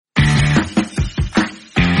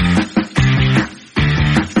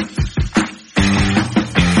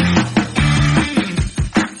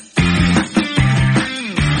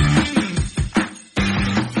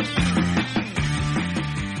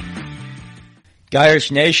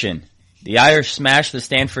Irish Nation. The Irish smashed the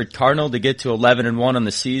Stanford Cardinal to get to 11-1 on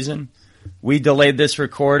the season. We delayed this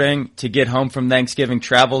recording to get home from Thanksgiving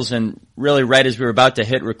travels, and really right as we were about to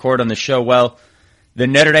hit record on the show, well, the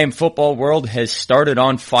Notre Dame football world has started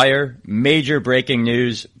on fire. Major breaking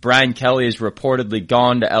news. Brian Kelly is reportedly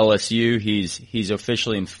gone to LSU. He's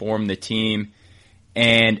officially informed the team.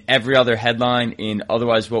 And every other headline in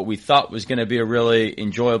otherwise what we thought was going to be a really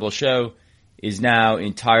enjoyable show is now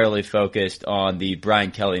entirely focused on the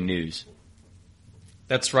Brian Kelly news.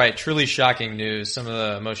 That's right. Truly shocking news. Some of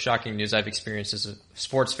the most shocking news I've experienced as a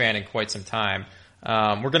sports fan in quite some time.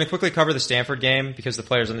 We're going to quickly cover the Stanford game because the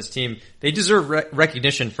players on this team, they deserve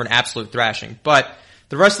recognition for an absolute thrashing. But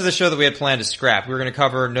the rest of the show that we had planned is scrap. We were going to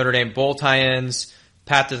cover Notre Dame bowl tie-ins,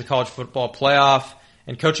 path to the college football playoff,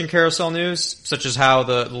 and coaching carousel news, such as how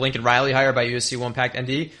the Lincoln Riley hire by USC will impact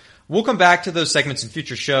ND. We'll come back to those segments in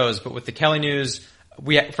future shows, but with the Kelly news,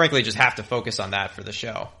 we frankly just have to focus on that for the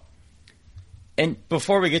show. And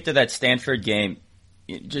before we get to that Stanford game,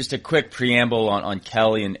 just a quick preamble on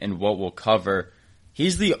Kelly and what we'll cover.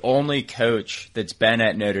 He's the only coach that's been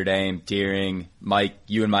at Notre Dame during, Mike,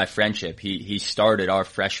 you and my friendship. He started our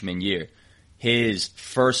freshman year. His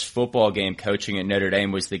first football game coaching at Notre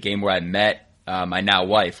Dame was the game where I met my now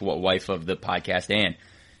wife of the podcast, Ann.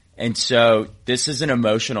 And so this is an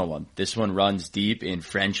emotional one. This one runs deep in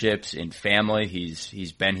friendships, in family.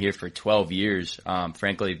 He's been here for 12 years,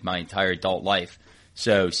 frankly, my entire adult life.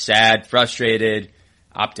 So sad, frustrated,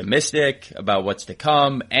 optimistic about what's to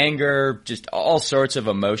come, anger, just all sorts of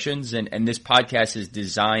emotions. And this podcast is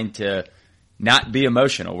designed to not be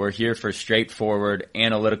emotional. We're here for straightforward,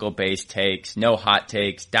 analytical-based takes, no hot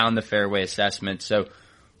takes, down the fairway assessment. So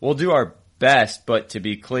we'll do our best, but to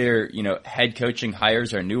be clear, head coaching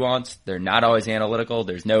hires are nuanced. They're not always analytical.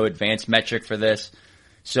 There's no advanced metric for this.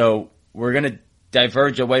 So we're going to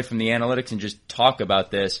diverge away from the analytics and just talk about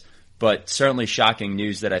this, but certainly shocking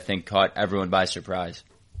news that I think caught everyone by surprise.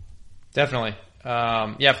 Definitely.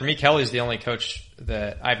 For me, Kelly's the only coach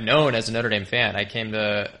that I've known as a Notre Dame fan. I came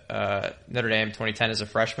to Notre Dame 2010 as a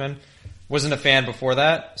freshman. Wasn't a fan before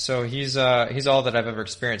that, so he's all that I've ever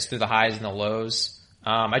experienced through the highs and the lows.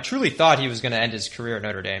 I truly thought he was going to end his career at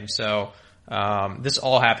Notre Dame, so this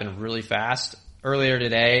all happened really fast. Earlier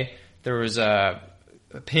today, there was a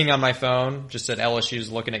ping on my phone, just said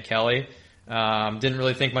LSU's looking at Kelly. Didn't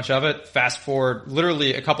really think much of it. Fast forward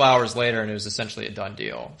literally a couple hours later, and it was essentially a done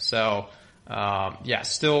deal. So,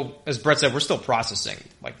 still, as Brett said, we're still processing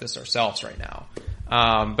like this ourselves right now.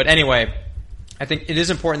 But anyway, I think it is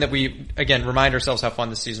important that we, again, remind ourselves how fun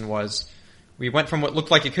this season was. We went from what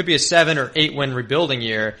looked like it could be a 7 or 8 win rebuilding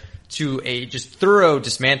year to a just thorough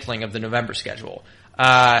dismantling of the November schedule.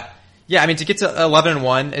 To get to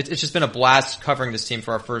 11-1, it's just been a blast covering this team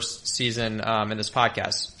for our first season in this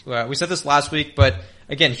podcast. We said this last week, but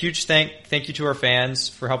again, huge thank you to our fans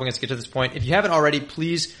for helping us get to this point. If you haven't already,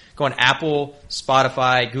 please go on Apple,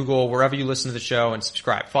 Spotify, Google, wherever you listen to the show, and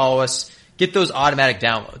subscribe. Follow us. Get those automatic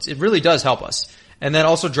downloads. It really does help us. And then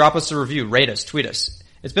also drop us a review, rate us, tweet us.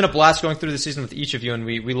 It's been a blast going through the season with each of you, and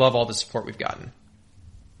we love all the support we've gotten.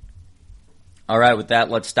 All right, with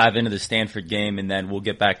that, let's dive into the Stanford game, and then we'll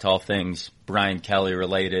get back to all things Brian Kelly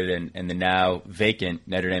related and the now vacant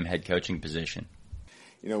Notre Dame head coaching position.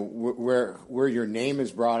 Where your name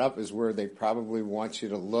is brought up is where they probably want you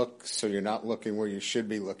to look, so you're not looking where you should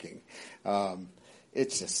be looking.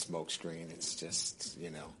 It's just smokescreen. It's just,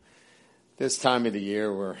 this time of the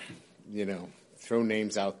year where, throw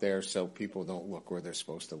names out there so people don't look where they're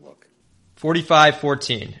supposed to look.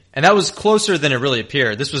 45-14. And that was closer than it really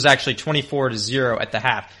appeared. This was actually 24-0 at the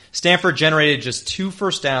half. Stanford generated just 2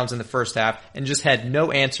 first downs in the first half and just had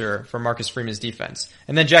no answer for Marcus Freeman's defense.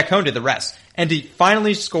 And then Jack Cohn did the rest. And he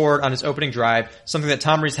finally scored on his opening drive, something that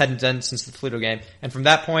Tom Rees hadn't done since the Toledo game. And from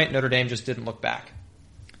that point, Notre Dame just didn't look back.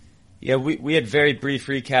 Yeah, we had very brief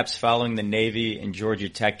recaps following the Navy and Georgia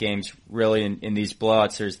Tech games. Really, in these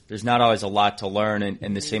blowouts, there's not always a lot to learn,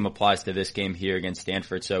 and the same applies to this game here against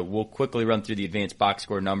Stanford. So we'll quickly run through the advanced box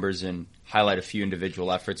score numbers and highlight a few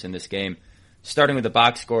individual efforts in this game. Starting with the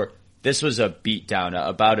box score, this was a beatdown,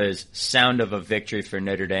 about as sound of a victory for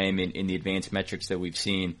Notre Dame in the advanced metrics that we've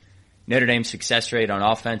seen. Notre Dame's success rate on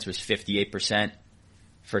offense was 58%.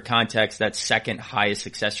 For context, that's second highest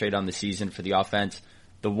success rate on the season for the offense.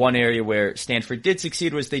 The one area where Stanford did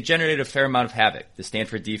succeed was they generated a fair amount of havoc. The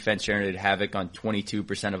Stanford defense generated havoc on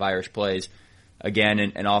 22% of Irish plays. Again,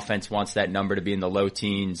 an offense wants that number to be in the low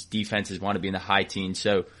teens. Defenses want to be in the high teens.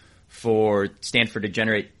 So for Stanford to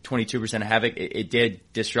generate 22% of havoc, it did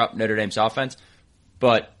disrupt Notre Dame's offense.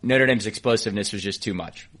 But Notre Dame's explosiveness was just too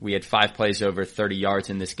much. We had 5 plays over 30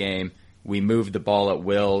 yards in this game. We move the ball at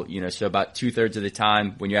will, so about 2/3 of the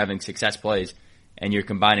time when you're having success plays and you're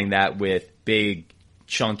combining that with big,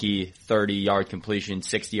 chunky 30-yard completions,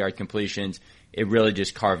 60-yard completions, it really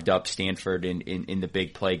just carved up Stanford in the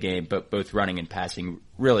big play game, but both running and passing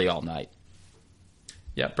really all night.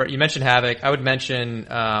 Yeah, Brett, you mentioned havoc. I would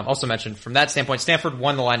also mention from that standpoint, Stanford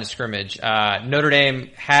won the line of scrimmage. Notre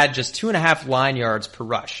Dame had just 2.5 line yards per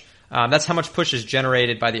rush. That's how much push is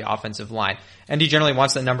generated by the offensive line. And he generally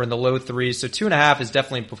wants that number in the low threes. So 2.5 is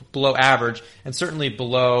definitely below average and certainly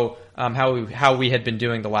below how we had been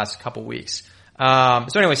doing the last couple weeks.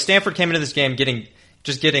 So anyway, Stanford came into this game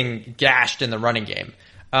getting gashed in the running game.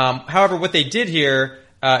 However, what they did here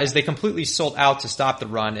is they completely sold out to stop the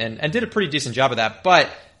run and did a pretty decent job of that. But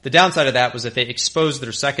the downside of that was that they exposed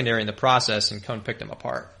their secondary in the process, and Cohn picked them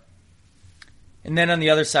apart. And then on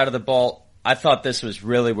the other side of the ball, I thought this was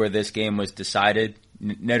really where this game was decided.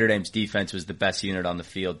 Notre Dame's defense was the best unit on the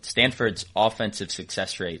field. Stanford's offensive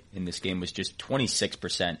success rate in this game was just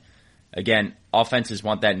 26%. Again, offenses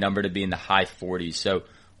want that number to be in the high 40s. So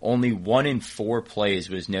only 1 in 4 plays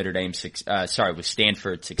was was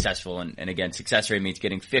Stanford successful. And again, success rate means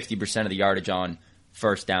getting 50% of the yardage on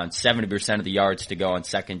first down, 70% of the yards to go on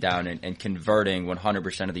second down, and converting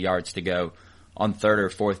 100% of the yards to go on third or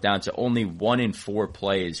fourth down. So only 1 in 4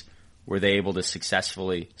 plays were they able to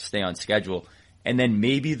successfully stay on schedule. And then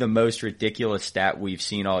maybe the most ridiculous stat we've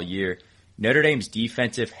seen all year, Notre Dame's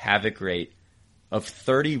defensive havoc rate of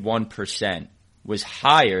 31% was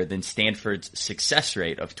higher than Stanford's success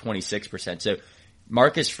rate of 26%. So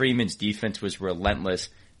Marcus Freeman's defense was relentless.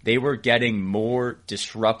 They were getting more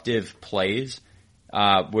disruptive plays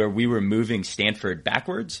where we were moving Stanford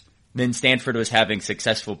backwards than Stanford was having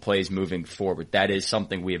successful plays moving forward. That is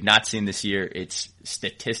something we have not seen this year. It's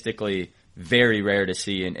statistically very rare to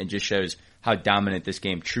see and just shows how dominant this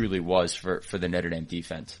game truly was for the Notre Dame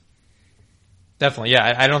defense. Definitely,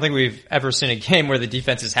 yeah. I don't think we've ever seen a game where the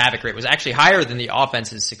defense's havoc rate was actually higher than the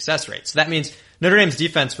offense's success rate. So that means Notre Dame's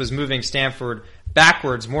defense was moving Stanford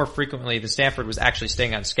backwards more frequently than Stanford was actually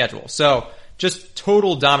staying on schedule. So just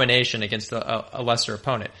total domination against a lesser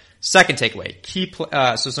opponent. Second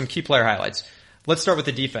takeaway, so some key player highlights. Let's start with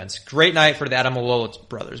the defense. Great night for the Ademilola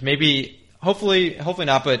brothers. Maybe, hopefully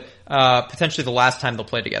not, but potentially the last time they'll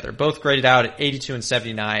play together. Both graded out at 82 and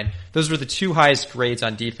 79. Those were the 2 highest grades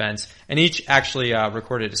on defense, and each actually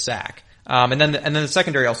recorded a sack. And then the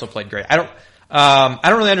secondary also played great. I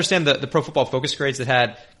don't really understand the Pro Football Focus grades that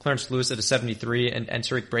had Clarence Lewis at a 73 and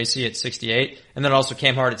Tariq Bracy at 68, and then also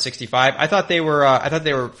Cam Hart at 65. I thought they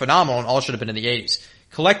were phenomenal and all should have been in the 80s.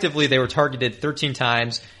 Collectively, they were targeted 13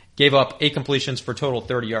 times, gave up 8 completions for a total of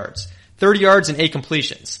 30 yards. 30 yards and 8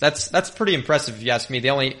 completions. That's pretty impressive if you ask me. They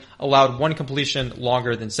only allowed 1 completion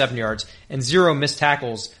longer than 7 yards and 0 missed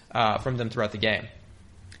tackles from them throughout the game.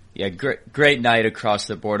 Yeah, great night across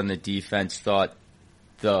the board on the defense. Thought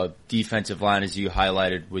the defensive line, as you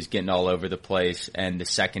highlighted, was getting all over the place, and the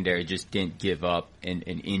secondary just didn't give up an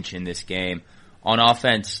inch in this game. On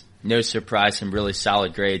offense, no surprise, some really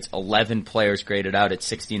solid grades. 11 players graded out at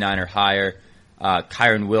 69 or higher.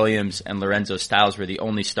 Kyron Williams and Lorenzo Styles were the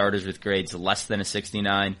only starters with grades less than a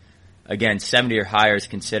 69. Again, 70 or higher is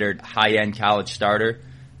considered high-end college starter.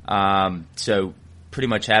 So pretty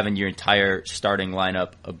much having your entire starting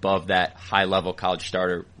lineup above that high-level college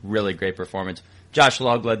starter, really great performance. Josh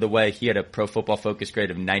Lugg led the way. He had a Pro Football Focus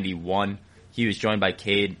grade of 91. He was joined by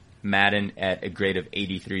Cade Madden at a grade of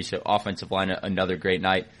 83. So offensive line, another great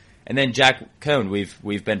night. And then Jack Cohn,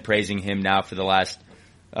 we've been praising him now for the last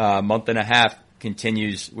month and a half,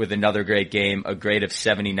 continues with another great game, a grade of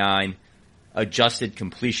 79. Adjusted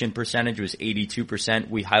completion percentage was 82%.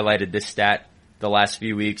 We highlighted this stat the last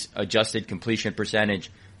few weeks. Adjusted completion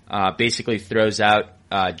percentage basically throws out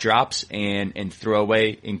drops and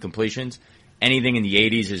throwaway incompletions. Anything in the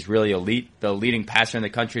 80s is really elite. The leading passer in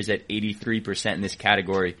the country is at 83% in this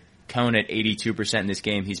category. Cohn at 82% in this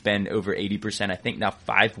game. He's been over 80%, I think, now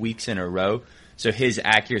 5 weeks in a row. So his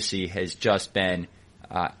accuracy has just been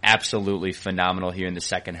absolutely phenomenal here in the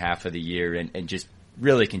second half of the year and just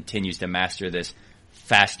really continues to master this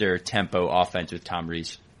faster tempo offense with Tom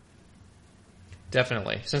Rees.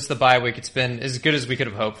 Definitely. Since the bye week, it's been as good as we could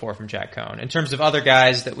have hoped for from Jack Cohn. In terms of other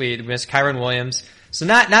guys that we missed, Kyron Williams. So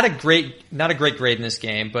not a great grade in this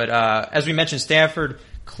game, but as we mentioned, Stanford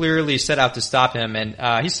clearly set out to stop him,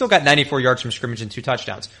 and he still got 94 yards from scrimmage and 2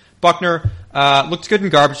 touchdowns. Buckner looked good in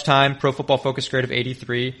garbage time, Pro Football Focus grade of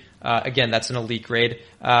 83. Again, that's an elite grade.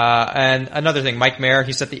 And another thing, Mike Mayer,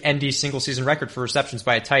 he set the ND single season record for receptions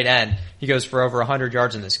by a tight end. He goes for over 100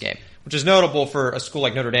 yards in this game, which is notable for a school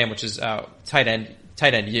like Notre Dame, which is tight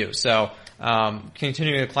end U. So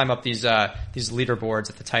continuing to climb up these leaderboards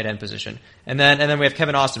at the tight end position. And then we have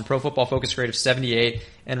Kevin Austin, Pro Football Focus grade of 78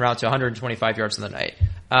 and round to 125 yards on the night.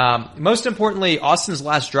 Most importantly, Austin's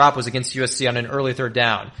last drop was against USC on an early third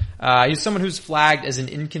down. He's someone who's flagged as an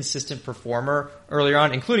inconsistent performer earlier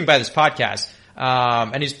on, including by this podcast.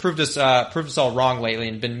 And he's proved us all wrong lately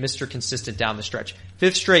and been Mr. Consistent down the stretch.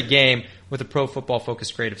 5th straight game with a Pro Football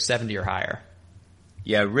Focus grade of 70 or higher.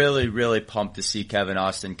 Yeah, really, really pumped to see Kevin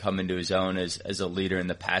Austin come into his own as a leader in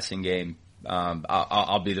the passing game.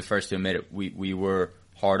 I'll be the first to admit it. We were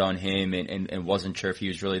hard on him and wasn't sure if he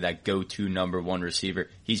was really that go-to number one receiver.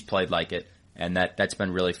 He's played like it, and that's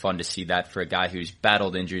been really fun to see that for a guy who's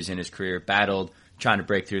battled injuries in his career, battled trying to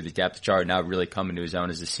break through the depth chart, now really coming to his own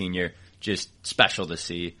as a senior. Just special to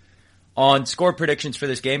see. On score predictions for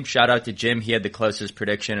this game, shout out to Jim. He had the closest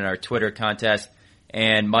prediction in our Twitter contest.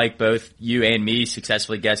 And Mike, both you and me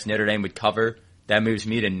successfully guessed Notre Dame would cover. That moves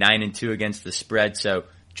me to 9-2 against the spread. So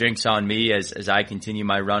drinks on me as I continue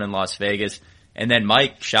my run in Las Vegas. And then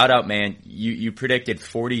Mike, shout out, man. You predicted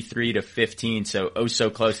 43-15. So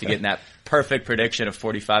close to getting that perfect prediction of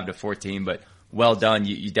 45-14. But well done.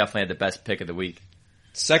 You definitely had the best pick of the week.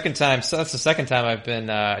 Second time, so that's the second time I've been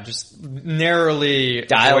just narrowly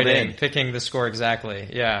dialed avoiding in, picking the score exactly.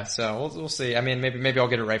 Yeah, so we'll see. I mean, maybe I'll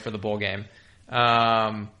get it right for the bowl game.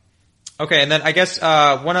 Okay, and then I guess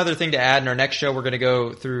one other thing to add in our next show, we're going to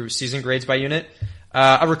go through season grades by unit.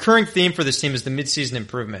 A recurring theme for this team is the midseason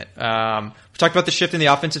improvement. We talked about the shift in the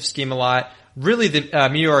offensive scheme a lot. Really, the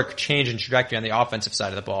meteoric change in trajectory on the offensive side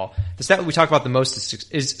of the ball. The stat we talk about the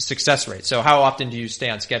most is success rate. So how often do you stay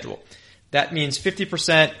on schedule? That means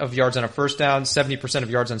 50% of yards on a first down, 70% of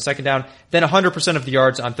yards on second down, then 100% of the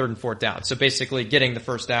yards on third and fourth down. So basically getting the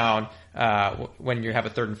first down when you have a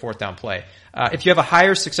third and fourth down play. If you have a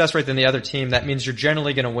higher success rate than the other team, that means you're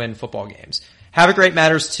generally going to win football games. Havoc rate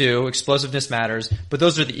matters too, explosiveness matters, but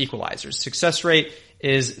those are the equalizers. Success rate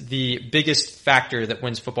is the biggest factor that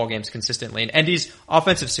wins football games consistently. And Indy's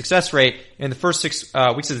offensive success rate in the first 6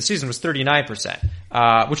 weeks of the season was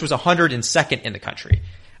 39%, which was 102nd in the country.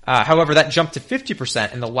 However, that jumped to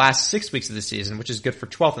 50% in the last 6 weeks of the season, which is good for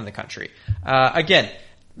 12th in the country. Again,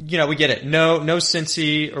 we get it. No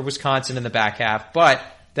Cincy or Wisconsin in the back half, but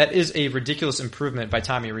that is a ridiculous improvement by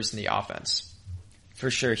Tommy Rees in the offense. For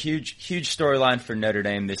sure. Huge storyline for Notre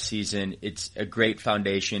Dame this season. It's a great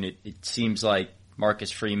foundation. It seems like Marcus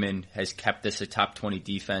Freeman has kept this a top 20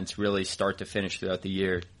 defense really start to finish throughout the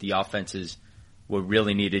year. The offense is what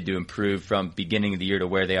really needed to improve from beginning of the year to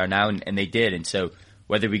where they are now, and they did. And so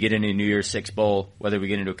whether we get into a New Year's Six Bowl, whether we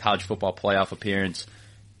get into a college football playoff appearance,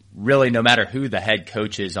 really no matter who the head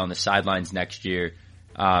coach is on the sidelines next year,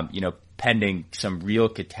 pending some real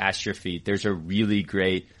catastrophe, there's a really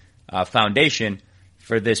great foundation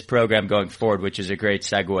for this program going forward, which is a great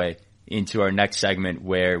segue into our next segment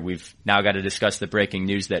where we've now got to discuss the breaking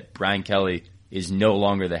news that Brian Kelly is no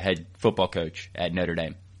longer the head football coach at Notre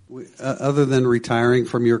Dame. Other than retiring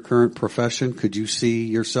from your current profession, could you see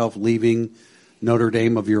yourself leaving Notre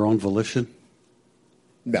Dame of your own volition?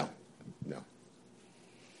 No.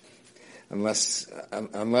 Unless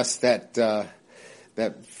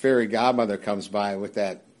that fairy godmother comes by with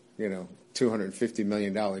that, $250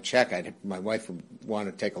 million check, my wife would want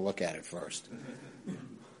to take a look at it first.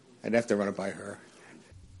 I'd have to run it by her.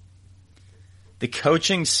 The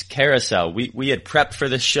coaching carousel. We had prepped for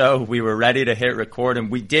this show. We were ready to hit record, and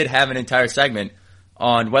we did have an entire segment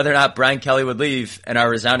on whether or not Brian Kelly would leave, and our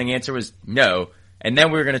resounding answer was no. And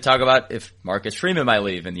then we were going to talk about if Marcus Freeman might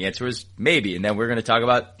leave, and the answer was maybe. And then we were going to talk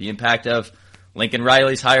about the impact of Lincoln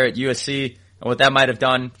Riley's hire at USC and what that might have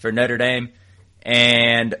done for Notre Dame.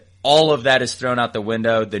 And all of that is thrown out the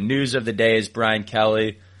window. The news of the day is Brian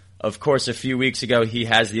Kelly. Of course, a few weeks ago, he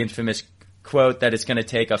has the infamous quote that it's going to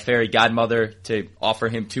take a fairy godmother to offer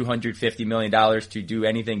him $250 million to do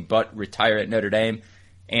anything but retire at Notre Dame.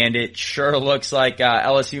 And it sure looks like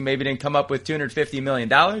LSU maybe didn't come up with $250 million,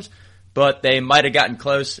 but they might have gotten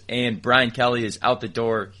close, and Brian Kelly is out the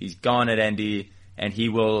door. He's gone at ND, and he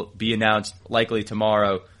will be announced likely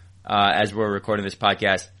tomorrow as we're recording this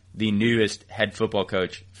podcast, the newest head football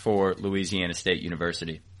coach for Louisiana State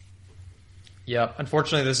University. Yep.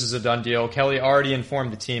 Unfortunately, this is a done deal. Kelly already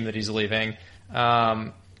informed the team that he's leaving.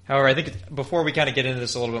 However, I think before we kind of get into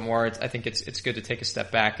this a little bit more, I think it's good to take a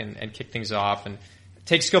step back and kick things off and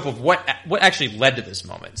take scope of what actually led to this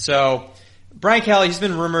moment. So Brian Kelly, he's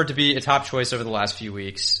been rumored to be a top choice over the last few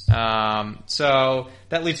weeks. So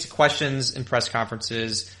that leads to questions in press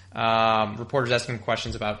conferences, reporters asking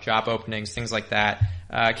questions about job openings, things like that.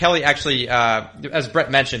 Kelly actually, as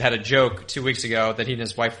Brett mentioned, had a joke 2 weeks ago that he and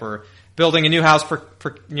his wife were building a new house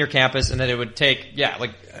near campus, and that it would take,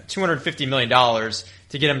 like $250 million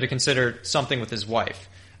to get him to consider something with his wife.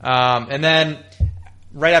 And then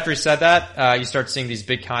right after he said that, you start seeing these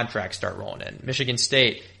big contracts start rolling in. Michigan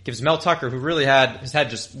State gives Mel Tucker, who really has had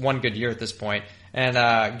just one good year at this point, and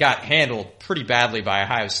got handled pretty badly by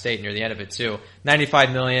Ohio State near the end of it too.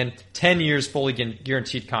 $95 million, 10 years fully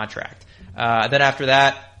guaranteed contract. Then after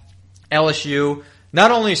that, LSU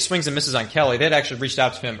not only swings and misses on Kelly, they'd actually reached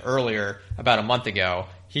out to him earlier, about a month ago.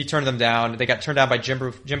 He turned them down. They got turned down by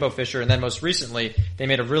Jimbo Fisher, and then most recently, they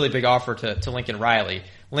made a really big offer to Lincoln Riley.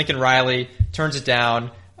 Lincoln Riley turns it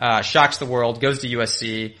down, shocks the world, goes to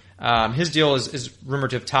USC. His deal is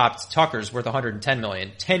rumored to have topped Tucker's, worth $110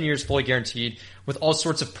 million. 10 years fully guaranteed with all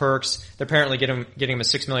sorts of perks. They're apparently getting him a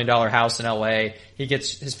 $6 million house in LA.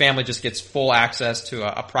 His family just gets full access to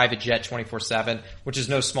a private jet 24/7, which is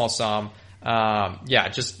no small sum.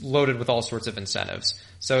 Just loaded with all sorts of incentives.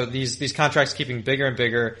 So these contracts keeping bigger and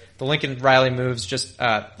bigger. The Lincoln Riley moves just,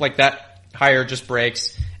 like that hire just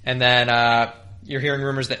breaks. And then, you're hearing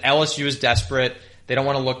rumors that LSU is desperate. They don't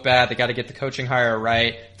want to look bad. They got to get the coaching hire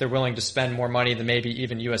right. They're willing to spend more money than maybe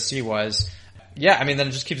even USC was. Then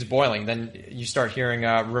it just keeps boiling. Then you start hearing,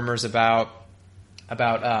 rumors about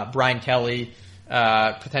Brian Kelly,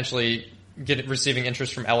 potentially receiving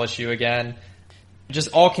interest from LSU again. It just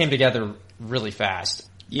all came together really fast.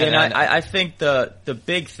 Yeah, and I think the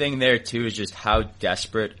big thing there too is just how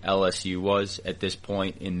desperate LSU was at this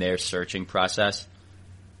point in their searching process.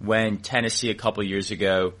 When Tennessee a couple years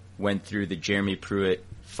ago went through the Jeremy Pruitt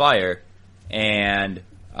fire and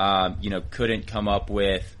couldn't come up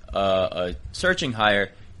with a searching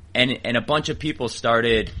hire, and a bunch of people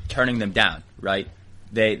started turning them down, right?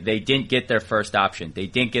 They didn't get their first option, they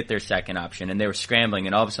didn't get their second option, and they were scrambling,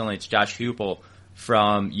 and all of a sudden it's Josh Heupel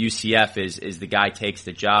from UCF is the guy takes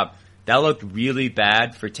the job. That looked really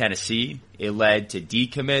bad for Tennessee. It led to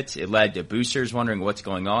decommits. It led to boosters wondering what's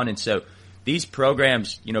going on. And so these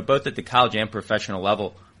programs, both at the college and professional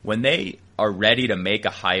level, when they are ready to make a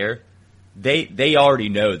hire, they already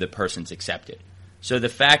know the person's accepted. So the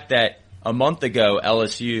fact that a month ago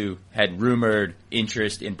LSU had rumored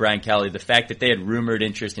interest in Brian Kelly, the fact that they had rumored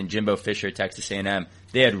interest in Jimbo Fisher at Texas A&M,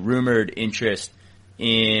 they had rumored interest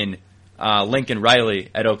in Lincoln Riley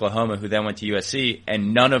at Oklahoma, who then went to USC,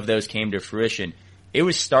 and none of those came to fruition. It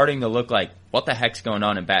was starting to look like, what the heck's going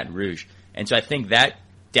on in Baton Rouge? And so I think that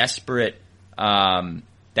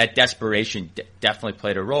desperation definitely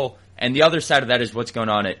played a role. And the other side of that is what's going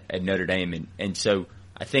on at Notre Dame. And so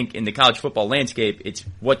I think in the college football landscape, it's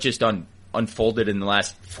what just unfolded in the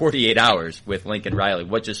last 48 hours with Lincoln Riley,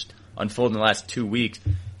 what just unfolded in the last 2 weeks.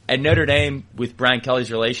 At Notre Dame, with Brian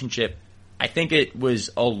Kelly's relationship, I think it was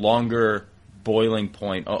a longer boiling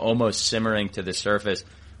point, almost simmering to the surface.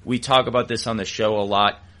 We talk about this on the show a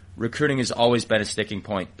lot. Recruiting has always been a sticking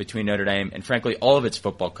point between Notre Dame and, frankly, all of its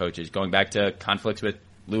football coaches, going back to conflicts with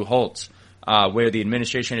Lou Holtz, where the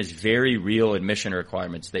administration has very real admission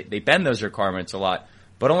requirements. They bend those requirements a lot,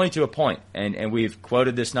 but only to a point. And we've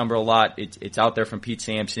quoted this number a lot. It's out there from Pete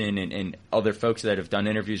Sampson and other folks that have done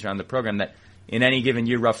interviews around the program that in any given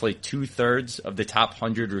year, roughly 2/3 of the top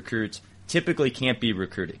 100 recruits typically can't be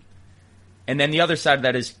recruiting. And then the other side of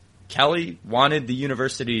that is Kelly wanted the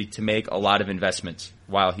university to make a lot of investments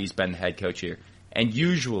while he's been the head coach here. And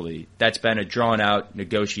usually that's been a drawn-out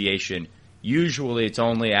negotiation. Usually it's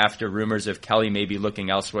only after rumors of Kelly maybe looking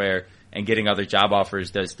elsewhere and getting other job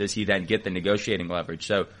offers does he then get the negotiating leverage.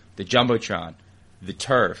 So the Jumbotron, the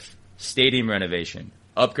turf, stadium renovation,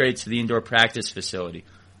 upgrades to the indoor practice facility,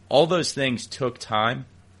 all those things took time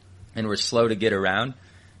and were slow to get around.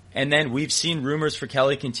 And then we've seen rumors for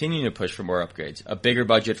Kelly continuing to push for more upgrades, a bigger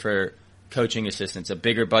budget for coaching assistants, a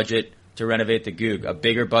bigger budget to renovate the Goog, a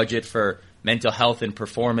bigger budget for mental health and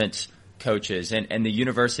performance coaches, and the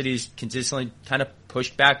universities consistently kind of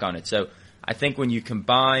pushed back on it. So I think when you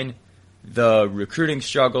combine the recruiting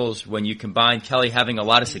struggles, when you combine Kelly having a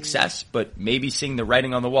lot of success, but maybe seeing the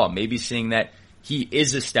writing on the wall, maybe seeing that he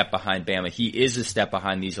is a step behind Bama, he is a step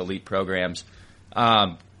behind these elite programs,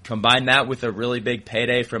 combine that with a really big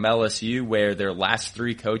payday from LSU where their last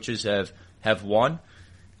 3 coaches have won,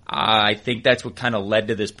 I think that's what kind of led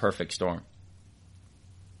to this perfect storm.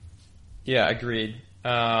 Yeah, agreed.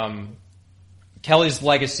 Kelly's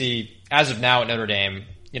legacy, as of now at Notre Dame,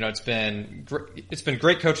 it's been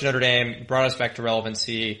great coach at Notre Dame, brought us back to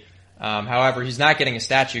relevancy. However, he's not getting a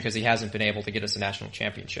statue because he hasn't been able to get us a national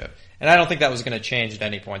championship. And I don't think that was going to change at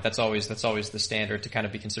any point. That's always the standard to kind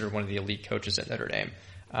of be considered one of the elite coaches at Notre Dame.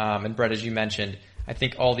 And Brett, as you mentioned, I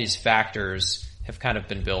think all these factors have kind of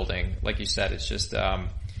been building. Like you said, it's just,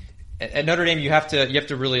 at Notre Dame, you have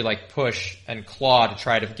to really like push and claw to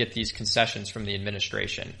try to get these concessions from the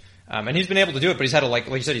administration. And he's been able to do it, but he's had to, like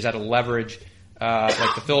you said, he's had to leverage,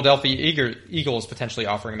 like the Philadelphia Eagles potentially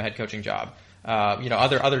offering him a head coaching job.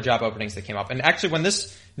 Other job openings that came up. And actually, when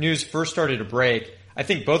this news first started to break, I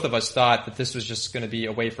think both of us thought that this was just going to be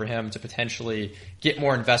a way for him to potentially get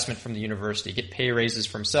more investment from the university, get pay raises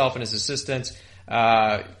for himself and his assistants.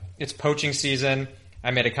 It's poaching season.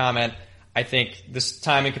 I made a comment. I think this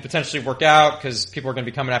timing could potentially work out because people are going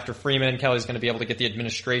to be coming after Freeman. Kelly's going to be able to get the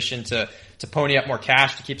administration to pony up more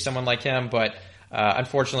cash to keep someone like him. But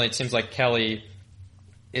unfortunately, it seems like Kelly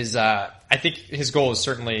is, I think his goal is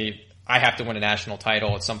certainly, I have to win a national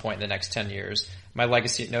title at some point in the next 10 years. My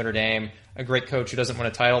legacy at Notre Dame, a great coach who doesn't win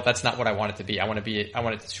a title, that's not what I want it to be. I want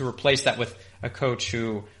it to replace that with a coach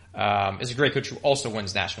who is a great coach who also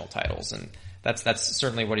wins national titles. And that's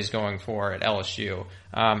certainly what he's going for at LSU.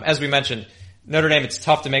 As we mentioned, Notre Dame, it's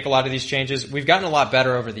tough to make a lot of these changes. We've gotten a lot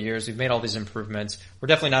better over the years. We've made all these improvements. We're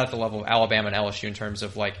definitely not at the level of Alabama and LSU in terms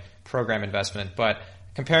of like program investment, but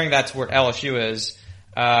comparing that to where LSU is,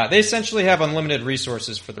 they essentially have unlimited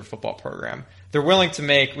resources for their football program. They're willing to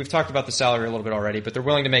make, we've talked about the salary a little bit already, but they're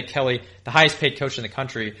willing to make Kelly the highest paid coach in the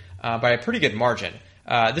country by a pretty good margin.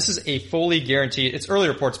 This is a fully guaranteed, it's early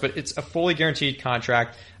reports, but it's a fully guaranteed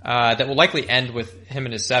contract that will likely end with him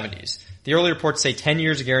in his 70s. The early reports say 10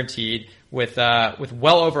 years guaranteed with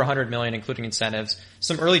well over $100 million, including incentives.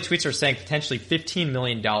 Some early tweets are saying potentially $15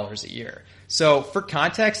 million a year. So for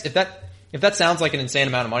context, if that sounds like an insane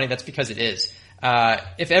amount of money, that's because it is.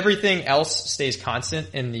 If everything else stays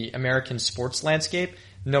constant in the American sports landscape,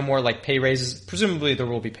 no more like pay raises, presumably there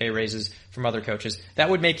will be pay raises from other coaches, that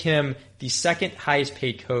would make him the second highest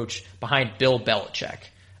paid coach behind Bill Belichick,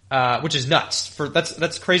 which is nuts.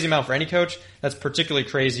 That's a crazy amount for any coach. That's particularly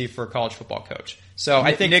crazy for a college football coach. So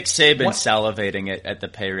I think Nick Saban's salivating at the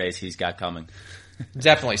pay raise he's got coming.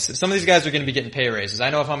 Definitely. Some of these guys are going to be getting pay raises.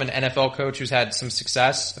 I know if I'm an NFL coach who's had some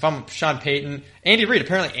success, if I'm Sean Payton, Andy Reid,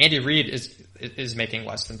 apparently Andy Reid is making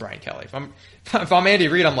less than Brian Kelly. If I'm Andy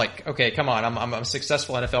Reid, I'm like, okay, come on, I'm a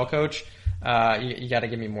successful NFL coach. You got to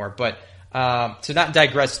give me more. But to not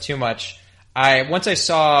digress too much, once I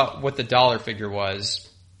saw what the dollar figure was,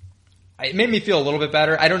 it made me feel a little bit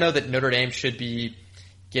better. I don't know that Notre Dame should be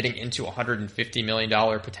getting into $150 million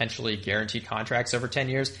potentially guaranteed contracts over 10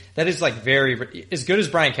 years. That is like as good as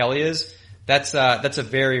Brian Kelly is, that's a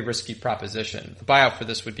very risky proposition. The buyout for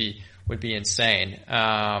this would be insane.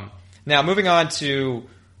 Now moving on to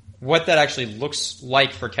what that actually looks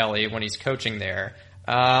like for Kelly when he's coaching there.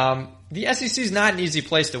 The SEC is not an easy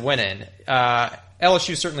place to win in.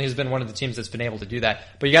 LSU certainly has been one of the teams that's been able to do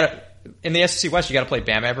that, but in the SEC West, you gotta play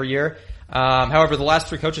Bama every year. However, the last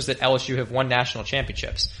three coaches at LSU have won national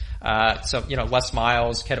championships. So, Les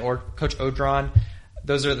Miles, Coach Odron,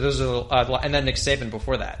 those are, and then Nick Saban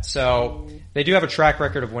before that. So they do have a track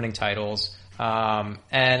record of winning titles.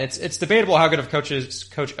 And it's debatable how good of coaches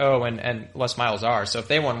Coach O and Les Miles are. So if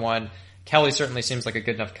they won one, Kelly certainly seems like a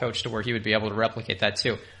good enough coach to where he would be able to replicate that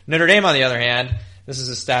too. Notre Dame, on the other hand, this is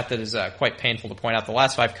a stat that is quite painful to point out. The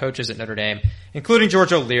last 5 coaches at Notre Dame, including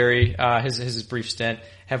George O'Leary, his brief stint,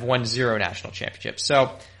 have won 0 national championships.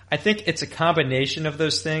 So I think it's a combination of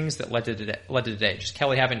those things that led to today. Just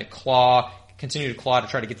Kelly having to continue to claw to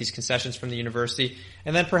try to get these concessions from the university,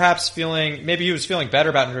 and then perhaps maybe he was feeling better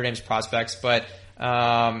about Notre Dame's prospects, but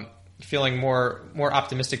feeling more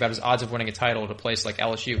optimistic about his odds of winning a title at a place like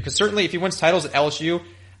LSU. Because certainly if he wins titles at LSU,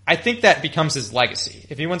 I think that becomes his legacy.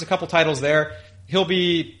 If he wins a couple titles there, he'll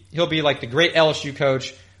be like the great LSU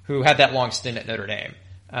coach who had that long stint at Notre Dame.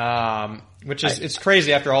 Which is, it's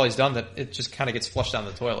crazy after all he's done that it just kind of gets flushed down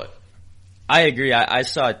the toilet. I agree. I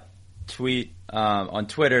saw a tweet on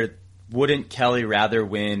Twitter, wouldn't Kelly rather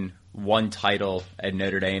win one title at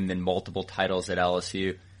Notre Dame than multiple titles at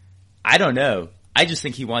LSU? I don't know. I just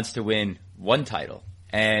think he wants to win one title.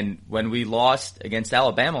 And when we lost against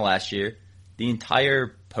Alabama last year, the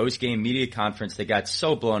entire post-game media conference that got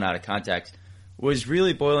so blown out of context was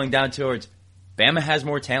really boiling down towards Bama has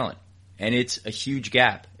more talent. And it's a huge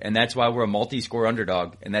gap. And that's why we're a multi-score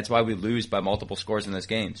underdog. And that's why we lose by multiple scores in those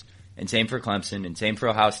games. And same for Clemson, and same for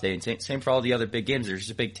Ohio State, and same for all the other big games. There's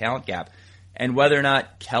just a big talent gap. And whether or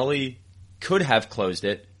not Kelly could have closed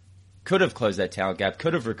that talent gap,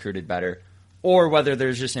 could have recruited better, or whether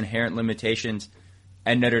there's just inherent limitations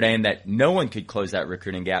at Notre Dame that no one could close that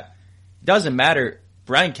recruiting gap, doesn't matter.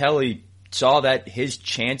 Brian Kelly saw that his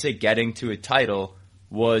chance at getting to a title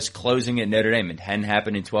was closing at Notre Dame. It hadn't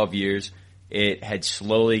happened in 12 years. It had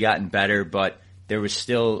slowly gotten better, but there was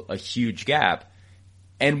still a huge gap.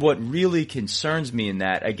 And what really concerns me in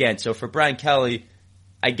that, again, so for Brian Kelly,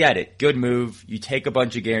 I get it. Good move. You take a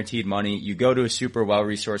bunch of guaranteed money. You go to a super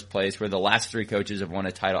well-resourced place where the last 3 coaches have won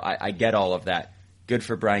a title. I get all of that. Good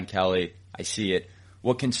for Brian Kelly. I see it.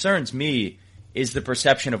 What concerns me is the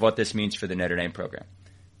perception of what this means for the Notre Dame program.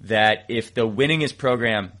 That if the winningest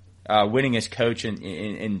coach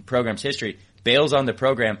in program's history bails on the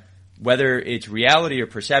program, whether it's reality or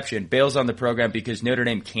perception, bails on the program because Notre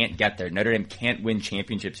Dame can't get there. Notre Dame can't win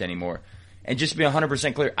championships anymore. And just to be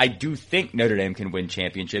 100% clear, I do think Notre Dame can win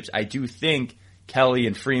championships. I do think Kelly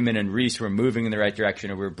and Freeman and Reese were moving in the right direction,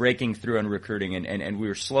 and we were breaking through on recruiting, and we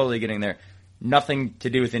were slowly getting there. Nothing to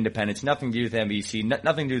do with independence, nothing to do with NBC,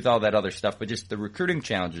 nothing to do with all that other stuff, but just the recruiting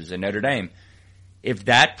challenges in Notre Dame. If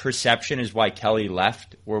that perception is why Kelly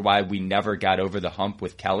left, or why we never got over the hump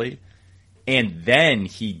with Kelly, and then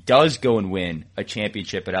he does go and win a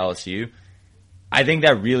championship at LSU, I think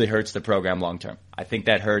that really hurts the program long term. I think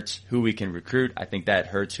that hurts who we can recruit. I think that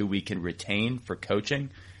hurts who we can retain for coaching.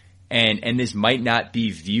 And this might not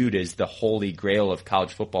be viewed as the holy grail of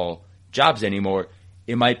college football jobs anymore.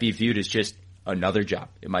 It might be viewed as just another job.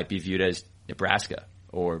 It might be viewed as Nebraska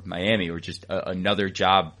or Miami or just another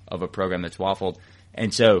job of a program that's waffled.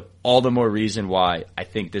 And so all the more reason why I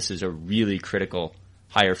think this is a really critical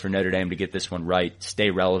hire for Notre Dame to get this one right, stay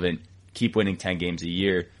relevant, keep winning 10 games a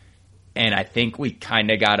year. And I think we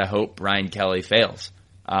kind of got to hope Brian Kelly fails,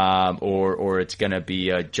 or it's going to be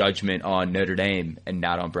a judgment on Notre Dame and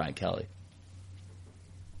not on Brian Kelly.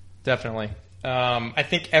 Definitely. I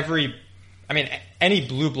think any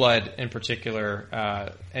blue blood in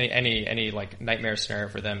particular, any like nightmare scenario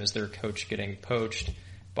for them is their coach getting poached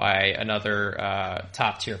by another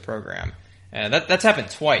top tier program, and that's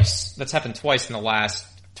happened twice. That's happened twice in the last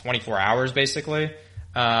 24 hours, basically,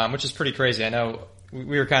 which is pretty crazy. I know.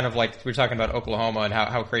 We were kind of like, we were talking about Oklahoma and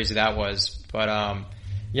how crazy that was. But,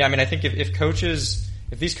 yeah, I mean, I think if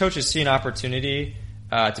these coaches see an opportunity,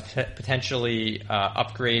 to potentially,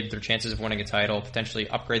 upgrade their chances of winning a title, potentially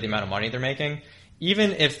upgrade the amount of money they're making,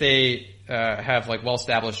 even if they, have like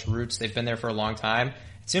well-established roots, they've been there for a long time,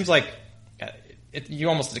 it seems like, you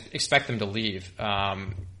almost expect them to leave.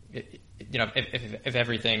 If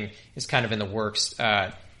everything is kind of in the works,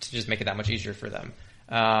 to just make it that much easier for them.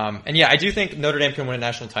 And yeah, I do think Notre Dame can win a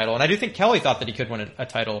national title, and I do think Kelly thought that he could win a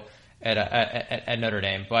title at Notre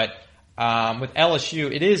Dame. But with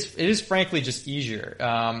LSU, it is frankly just easier.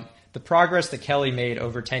 The progress that Kelly made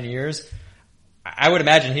over 10 years, I would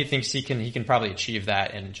imagine he thinks he can probably achieve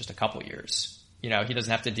that in just a couple years. He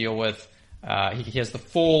doesn't have to deal with he has the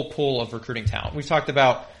full pool of recruiting talent. We've talked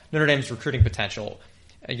about Notre Dame's recruiting potential.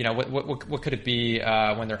 What could it be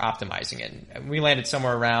when they're optimizing it? And we landed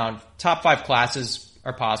somewhere around top 5 classes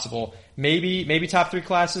are possible. Maybe top 3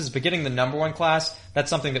 classes, but getting the number 1 class, that's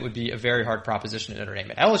something that would be a very hard proposition at Notre Dame.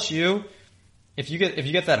 At LSU, if you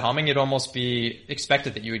get that humming, it'd almost be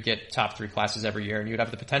expected that you would get top 3 classes every year, and you'd have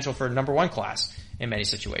the potential for a number 1 class in many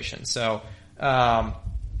situations. So,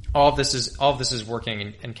 all of this is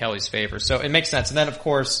working in Kelly's favor. So it makes sense. And then of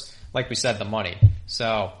course, like we said, the money.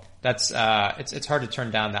 So that's, it's hard to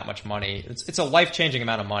turn down that much money. It's a life-changing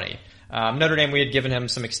amount of money. Notre Dame, we had given him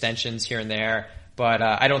some extensions here and there, but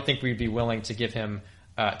I don't think we'd be willing to give him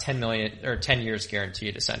 10 million or 10 years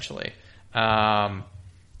guaranteed, essentially.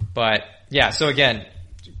 But yeah, so again,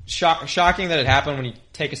 shocking that it happened. When you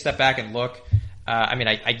take a step back and look,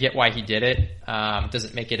 I get why he did it.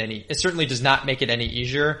 It certainly does not make it any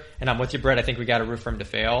easier. And I'm with you, Brett. I think we got to root for him to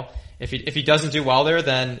fail. If he doesn't do well there,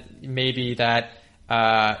 then maybe that,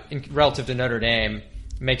 relative to Notre Dame,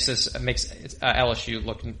 makes LSU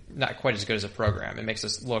look not quite as good as a program. It makes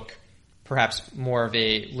us look perhaps more of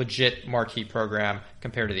a legit marquee program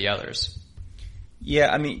compared to the others. Yeah,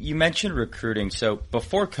 I mean, you mentioned recruiting. So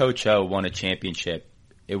before Coach O won a championship,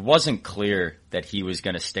 it wasn't clear that he was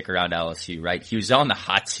going to stick around LSU, right? He was on the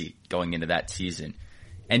hot seat going into that season.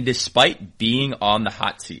 And despite being on the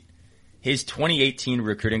hot seat, his 2018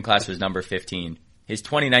 recruiting class was number 15. His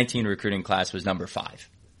 2019 recruiting class was number 5.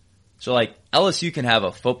 So like LSU can have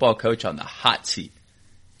a football coach on the hot seat,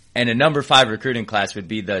 and a number 5 recruiting class would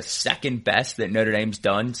be the second best that Notre Dame's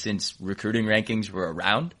done since recruiting rankings were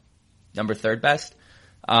around. Number 3rd best.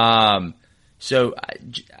 So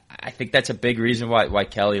I think that's a big reason why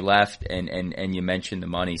Kelly left, and you mentioned the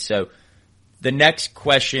money. So the next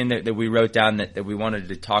question that we wrote down that we wanted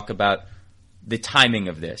to talk about, the timing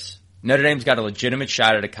of this. Notre Dame's got a legitimate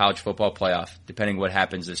shot at a college football playoff, depending what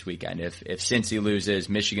happens this weekend. If Cincy loses,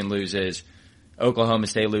 Michigan loses, Oklahoma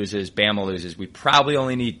State loses, Bama loses, we probably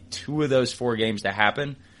only need 2 of those 4 games to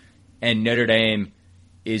happen, and Notre Dame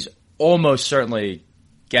is almost certainly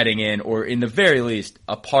getting in, or in the very least,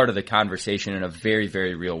 a part of the conversation in a very,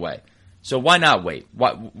 very real way. So why not wait?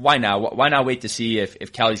 Why now? Why not wait to see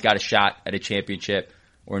if Kelly's got a shot at a championship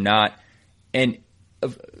or not? And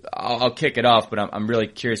I'll kick it off, but I'm really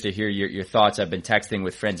curious to hear your thoughts. I've been texting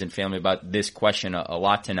with friends and family about this question a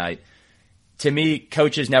lot tonight. To me,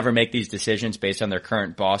 coaches never make these decisions based on their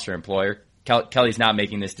current boss or employer. Kelly's not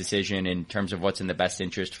making this decision in terms of what's in the best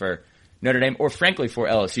interest for Notre Dame or frankly for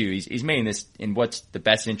LSU. He's making this in what's the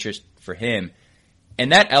best interest for him.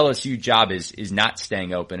 And that LSU job is not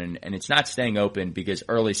staying open, and it's not staying open because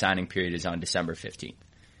early signing period is on December 15th.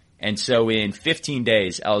 And so in 15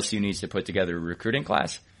 days, LSU needs to put together a recruiting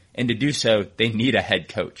class, and to do so, they need a head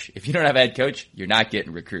coach. If you don't have a head coach, you're not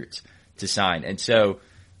getting recruits to sign. And so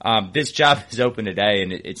this job is open today,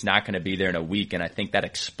 and it's not going to be there in a week, and I think that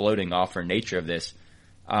exploding offer nature of this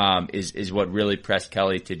is what really pressed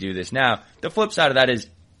Kelly to do this now. The flip side of that is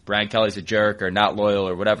Brian Kelly's a jerk or not loyal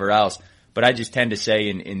or whatever else. But I just tend to say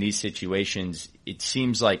in these situations, it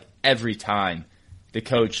seems like every time the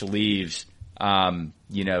coach leaves,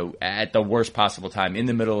 at the worst possible time, in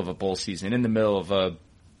the middle of a bowl season, in the middle of a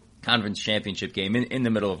conference championship game, in the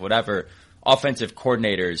middle of whatever, offensive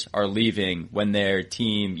coordinators are leaving when their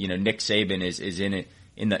team, Nick Saban is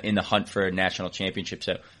in the hunt for a national championship.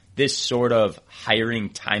 So this sort of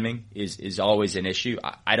hiring timing is always an issue.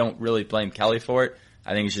 I don't really blame Kelly for it.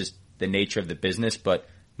 I think it's just the nature of the business, but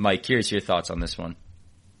Mike, here's your thoughts on this one.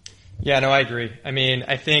 Yeah, no, I agree. I mean,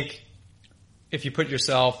 I think if you put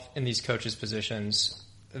yourself in these coaches' positions,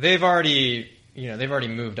 they've already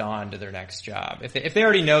moved on to their next job. If they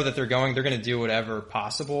already know that they're going to do whatever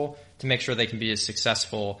possible to make sure they can be as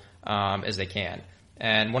successful as they can.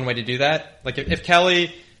 And one way to do that, like if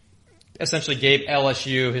Kelly essentially gave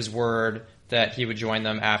LSU his word that he would join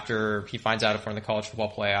them after he finds out if we're in the college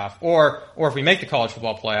football playoff, or if we make the college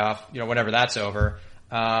football playoff, whenever that's over.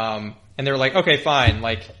 And they were like, okay, fine.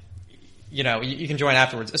 Like, you can join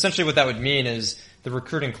afterwards. Essentially what that would mean is the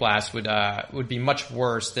recruiting class would be much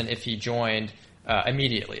worse than if he joined,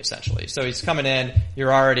 immediately, essentially. So he's coming in,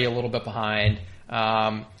 you're already a little bit behind.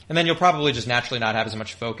 And then you'll probably just naturally not have as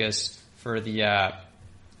much focus for the,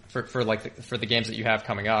 for the games that you have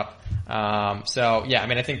coming up. So yeah, I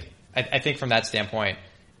mean, I think from that standpoint,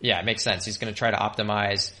 yeah, it makes sense. He's going to try to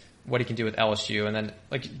optimize what he can do with LSU. And then,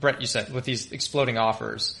 like Brett, you said, with these exploding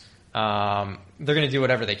offers, they're going to do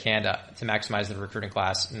whatever they can to maximize the recruiting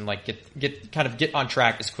class and like get on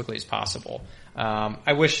track as quickly as possible.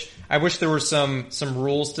 I wish there were some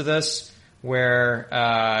rules to this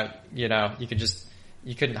where,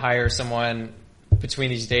 you couldn't hire someone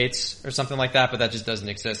between these dates or something like that, but that just doesn't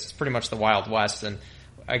exist. It's pretty much the Wild West. And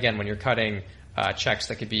again, when you're cutting, checks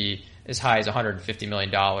that could be as high as $150 million,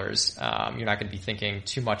 you're not going to be thinking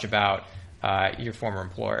too much about, your former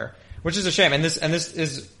employer, which is a shame. And this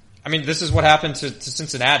is what happened to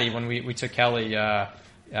Cincinnati when we took Kelly,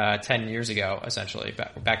 10 years ago, essentially,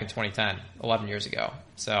 back in 2010, 11 years ago.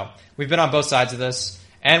 So we've been on both sides of this,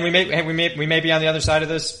 and we may be on the other side of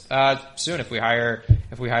this, soon if we hire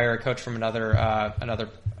a coach from another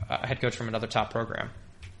head coach from another top program.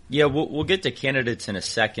 Yeah, we'll get to candidates in a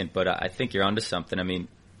second, but I think you're onto something. I mean,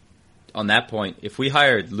 on that point, if we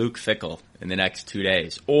hired Luke Fickell in the next 2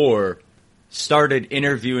 days, or started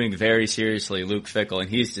interviewing very seriously Luke Fickell, and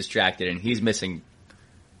he's distracted and he's missing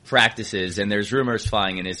practices and there's rumors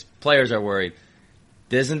flying and his players are worried,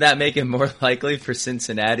 doesn't that make it more likely for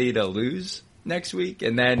Cincinnati to lose next week?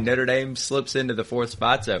 And then Notre Dame slips into the fourth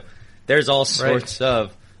spot. So there's all sorts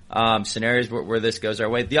of scenarios where this goes our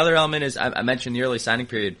way. The other element is I mentioned the early signing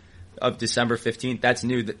period of December 15th. That's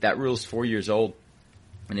new. That rule is 4 years old,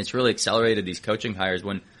 and it's really accelerated these coaching hires.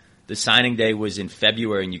 When the signing day was in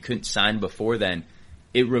February and you couldn't sign before then,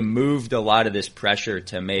 it removed a lot of this pressure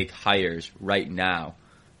to make hires right now.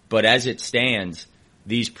 But as it stands,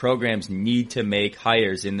 these programs need to make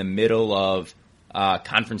hires in the middle of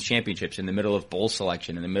conference championships, in the middle of bowl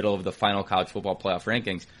selection, in the middle of the final college football playoff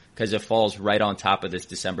rankings, because it falls right on top of this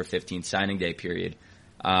December 15th signing day period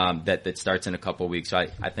that starts in a couple of weeks. So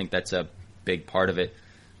I think that's a big part of it.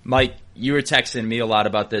 Mike, you were texting me a lot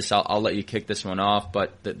about this. I'll let you kick this one off.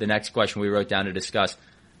 But the next question we wrote down to discuss,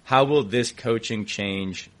 how will this coaching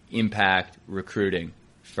change impact recruiting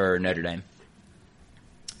for Notre Dame?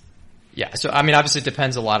 Yeah, so I mean, obviously it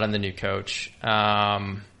depends a lot on the new coach. So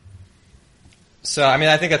I mean,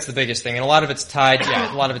 I think that's the biggest thing, and a lot of it's tied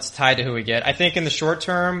to who we get. I think in the short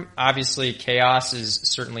term, obviously chaos is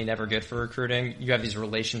certainly never good for recruiting. You have these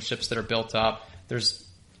relationships that are built up. There's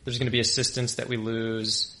going to be assistants that we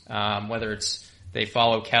lose, whether it's they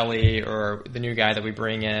follow Kelly or the new guy that we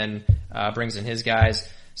bring in brings in his guys.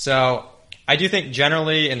 So I do think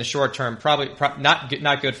generally in the short term, probably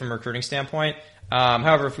not good from a recruiting standpoint.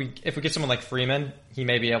 However, if we get someone like Freeman, he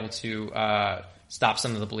may be able to stop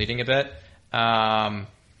some of the bleeding a bit. And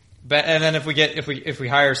then if we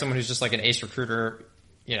hire someone who's just like an ace recruiter,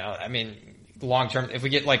 I mean, long term, if we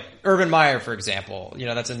get like Urban Meyer, for example,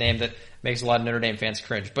 that's a name that makes a lot of Notre Dame fans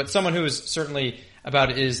cringe. But someone who is certainly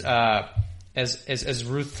about as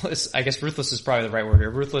ruthless, I guess ruthless is probably the right word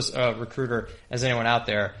here, ruthless recruiter as anyone out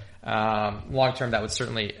there. Long term, that would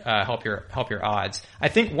certainly help your odds. I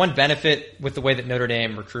think one benefit with the way that Notre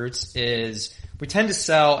Dame recruits is we tend to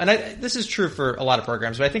sell, and this is true for a lot of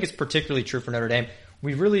programs, but I think it's particularly true for Notre Dame.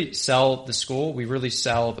 We really sell the school, we really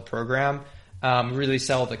sell the program, we really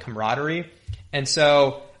sell the camaraderie, and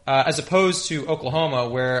so as opposed to Oklahoma,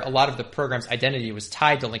 where a lot of the program's identity was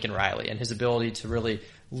tied to Lincoln Riley and his ability to really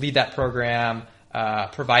lead that program,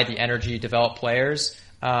 provide the energy, develop players.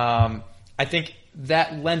 I think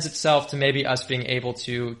that lends itself to maybe us being able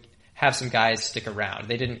to have some guys stick around.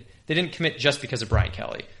 They didn't commit just because of Brian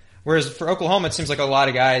Kelly. Whereas for Oklahoma, it seems like a lot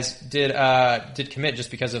of guys did commit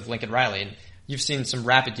just because of Lincoln Riley. And you've seen some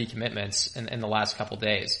rapid decommitments in the last couple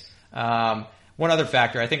days. One other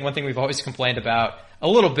factor, I think one thing we've always complained about a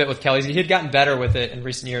little bit with Kelly, he had gotten better with it in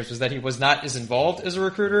recent years, was that he was not as involved as a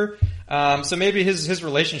recruiter. So maybe his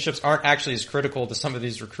relationships aren't actually as critical to some of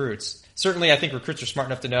these recruits. Certainly, I think recruits are smart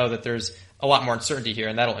enough to know that there's a lot more uncertainty here,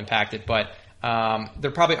 and that'll impact it. But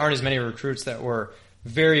there probably aren't as many recruits that were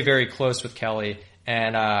very, very close with Kelly,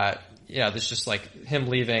 and there's just like him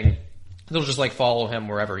leaving. They'll just like follow him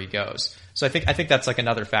wherever he goes. So I think that's like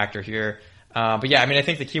another factor here. But yeah, I mean, I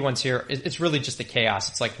think the key ones here, it's really just the chaos.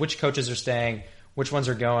 It's like which coaches are staying, which ones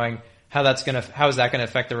are going, how is that gonna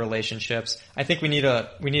affect the relationships. I think we need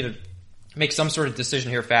to make some sort of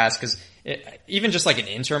decision here fast, because even just like an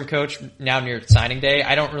interim coach now near signing day,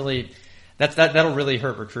 that'll really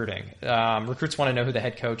hurt recruiting. Recruits want to know who the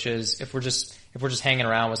head coach is. If we're just hanging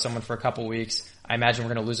around with someone for a couple weeks, I imagine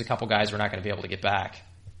we're going to lose a couple guys we're not going to be able to get back.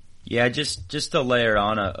 Yeah, just to layer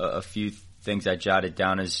on a few things I jotted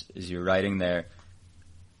down as you're writing there.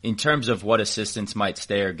 In terms of what assistants might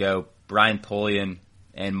stay or go, Brian Polian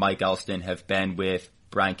and Mike Elston have been with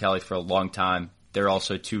Brian Kelly for a long time. They're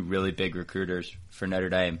also two really big recruiters for Notre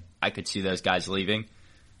Dame. I could see those guys leaving.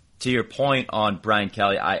 To your point on Brian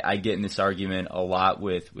Kelly, I get in this argument a lot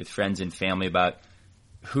with friends and family about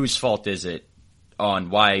whose fault is it on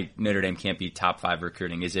why Notre Dame can't be top 5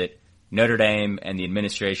 recruiting. Is it Notre Dame and the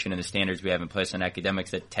administration and the standards we have in place on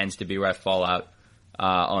academics that tends to be where I fall out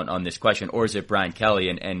on this question? Or is it Brian Kelly?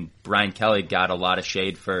 And Brian Kelly got a lot of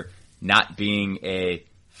shade for not being a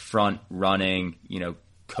front-running,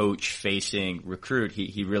 coach-facing recruit.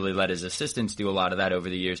 He really let his assistants do a lot of that over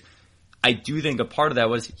the years. I do think a part of that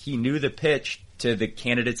was he knew the pitch to the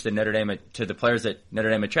candidates that Notre Dame, to the players that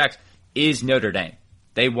Notre Dame attracts, is Notre Dame.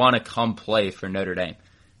 They want to come play for Notre Dame.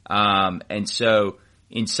 And so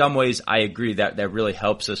in some ways, I agree that really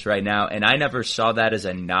helps us right now. And I never saw that as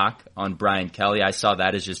a knock on Brian Kelly. I saw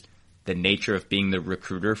that as just the nature of being the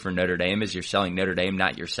recruiter for Notre Dame, is you're selling Notre Dame,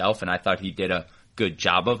 not yourself. And I thought he did a good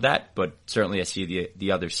job of that, but certainly I see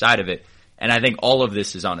the other side of it. And I think all of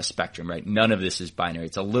this is on a spectrum, right? None of this is binary.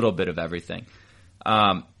 It's a little bit of everything.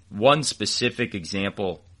 One specific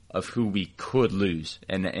example of who we could lose,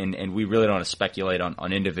 and we really don't want to speculate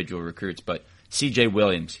on individual recruits, but CJ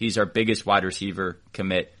Williams, he's our biggest wide receiver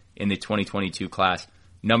commit in the 2022 class,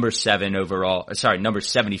 number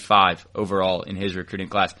 75 overall in his recruiting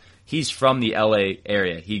class. He's from the LA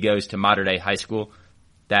area. He goes to Mater Dei High School.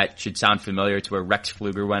 That should sound familiar. It's where Rex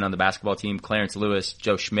Pfluger went on the basketball team, Clarence Lewis,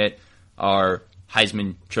 Joe Schmidt, our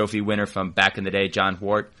Heisman Trophy winner from back in the day, John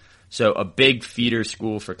Hort. So a big feeder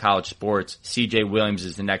school for college sports. CJ Williams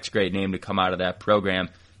is the next great name to come out of that program.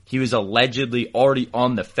 He was allegedly already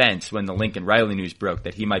on the fence when the Lincoln Riley news broke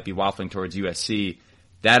that he might be waffling towards USC.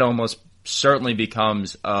 That almost certainly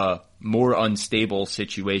becomes a more unstable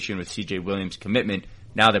situation with CJ Williams' commitment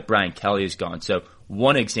now that Brian Kelly is gone. So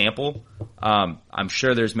one example, I'm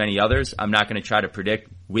sure there's many others. I'm not going to try to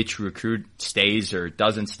predict which recruit stays or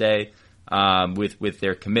doesn't stay with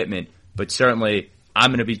their commitment, but certainly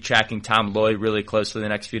I'm going to be tracking Tom Loy really closely the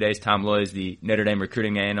next few days. Tom Loy is the Notre Dame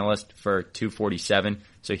recruiting analyst for 247,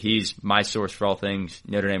 so he's my source for all things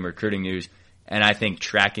Notre Dame recruiting news, and I think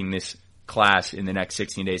tracking this class in the next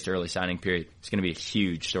 16 days to early signing period is going to be a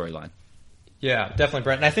huge storyline. Yeah, definitely,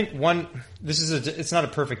 Brent. And I think it's not a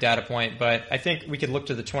perfect data point, but I think we could look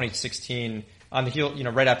to the 2016 on the heel,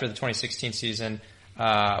 right after the 2016 season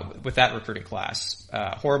with that recruiting class.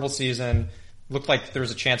 Horrible season. Looked like there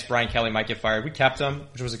was a chance Brian Kelly might get fired. We kept him,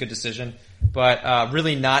 which was a good decision, but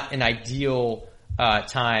really not an ideal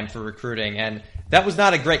time for recruiting, and that was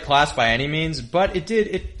not a great class by any means, but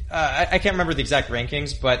I can't remember the exact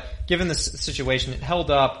rankings, but given the situation, it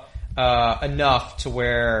held up enough to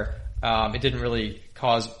where it didn't really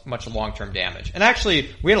cause much long-term damage. And actually,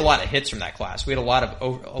 we had a lot of hits from that class. We had a lot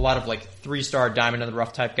of like 3-star diamond in the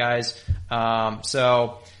rough type guys.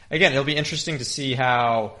 So again, it'll be interesting to see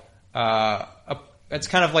how it's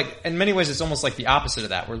kind of like, in many ways, it's almost like the opposite of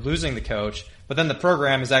that. We're losing the coach, but then the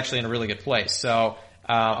program is actually in a really good place. So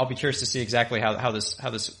I'll be curious to see exactly how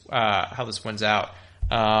this wins out.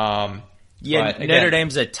 Notre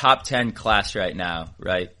Dame's a top 10 class right now,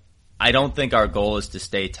 right? I don't think our goal is to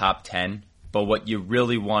stay top 10, but what you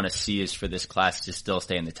really want to see is for this class to still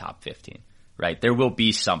stay in the top 15, right? There will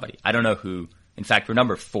be somebody. I don't know who. In fact, we're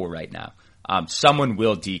number 4 right now. Someone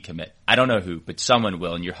will decommit. I don't know who, but someone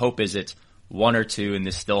will. And your hope is it's 1 or 2 and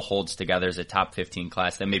this still holds together as a top 15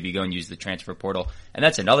 class. Then maybe go and use the transfer portal. And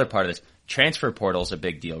that's another part of this. Transfer portal is a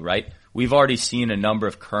big deal, right? We've already seen a number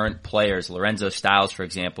of current players. Lorenzo Styles, for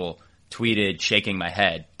example, tweeted, shaking my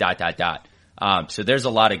head, ... So there's a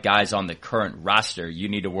lot of guys on the current roster you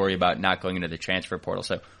need to worry about not going into the transfer portal.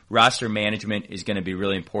 So roster management is going to be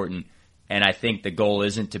really important. And I think the goal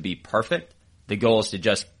isn't to be perfect. The goal is to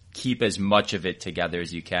just keep as much of it together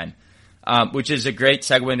as you can. Which is a great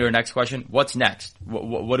segue into our next question. What's next?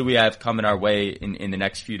 What do we have coming our way in the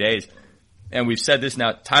next few days? And we've said this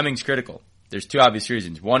now, timing's critical. There's 2 obvious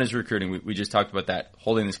reasons. One is recruiting. We just talked about that,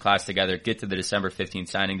 holding this class together, get to the December 15th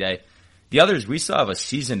signing day. The other is we still have a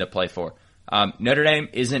season to play for. Notre Dame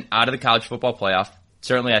isn't out of the college football playoff.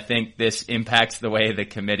 Certainly, I think this impacts the way the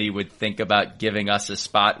committee would think about giving us a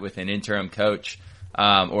spot with an interim coach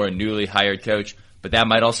or a newly hired coach. But that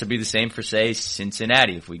might also be the same for, say,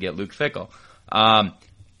 Cincinnati if we get Luke Fickell.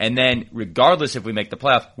 And then regardless if we make the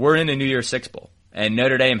playoff, we're in a New Year's Six Bowl. And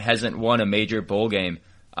Notre Dame hasn't won a major bowl game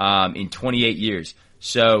in 28 years.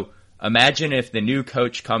 So imagine if the new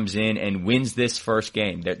coach comes in and wins this first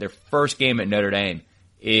game. Their first game at Notre Dame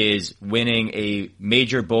is winning a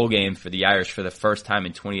major bowl game for the Irish for the first time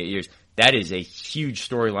in 28 years. That is a huge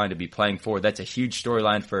storyline to be playing for. That's a huge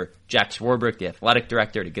storyline for Jack Swarbrick, the athletic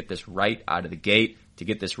director, to get this right out of the gate, to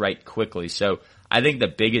get this right quickly. So I think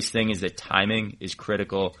the biggest thing is that timing is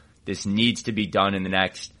critical. This needs to be done in the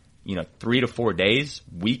next, 3 to 4 days,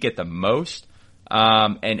 week at the most.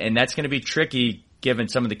 And that's going to be tricky given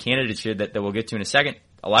some of the candidates here that we'll get to in a second.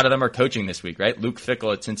 A lot of them are coaching this week, right? Luke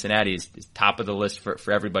Fickell at Cincinnati is top of the list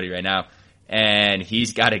for everybody right now. And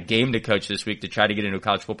he's got a game to coach this week to try to get into a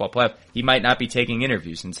college football playoff. He might not be taking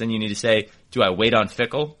interviews. And then you need to say, do I wait on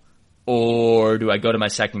Fickell or do I go to my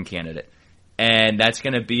second candidate? And that's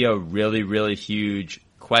going to be a really, really huge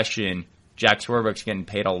question. Jack Swarbrick's getting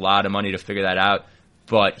paid a lot of money to figure that out,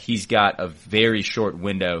 but he's got a very short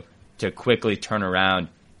window to quickly turn around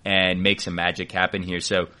and make some magic happen here.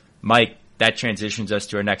 So, Mike, that transitions us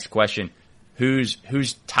to our next question. Who's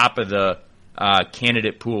top of the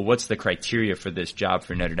candidate pool? What's the criteria for this job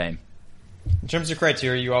for Notre Dame? In terms of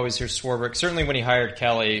criteria, you always hear Swarbrick. Certainly when he hired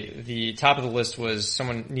Kelly, the top of the list was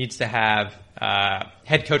someone needs to have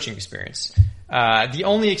head coaching experience. The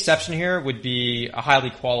only exception here would be a highly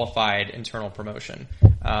qualified internal promotion.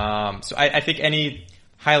 So I think any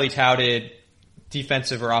highly touted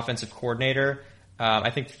defensive or offensive coordinator,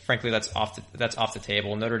 I think frankly that's off the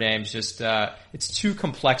table. Notre Dame's just it's too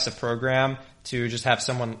complex a program to just have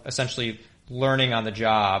someone essentially learning on the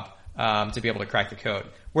job to be able to crack the code.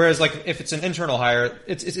 Whereas, like, if it's an internal hire,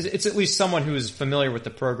 it's at least someone who is familiar with the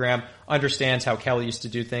program, understands how Kelly used to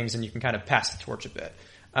do things, and you can kind of pass the torch a bit.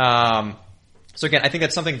 So again, I think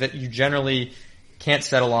that's something that you generally can't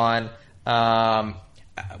settle on.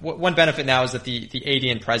 One benefit now is that the AD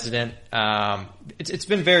and president, it's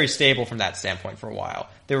been very stable from that standpoint for a while.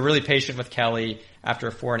 They were really patient with Kelly after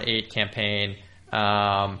a 4-8 campaign.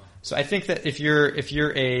 So I think that if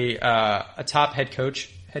you're a top head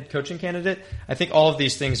coaching candidate, I think all of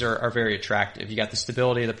these things are very attractive. You got the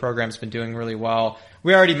stability, the program's been doing really well.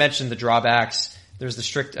 We already mentioned the drawbacks. There's the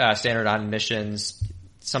strict standard on admissions,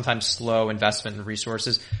 sometimes slow investment in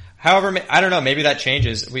resources. However, I don't know, maybe that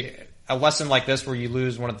changes. A lesson like this where you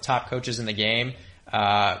lose one of the top coaches in the game,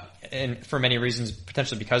 and for many reasons,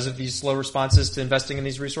 potentially because of these slow responses to investing in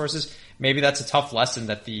these resources, maybe that's a tough lesson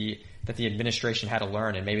that the administration had to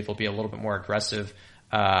learn, and maybe they'll be a little bit more aggressive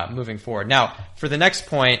moving forward. Now, for the next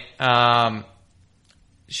point, does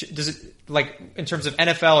it, like, in terms of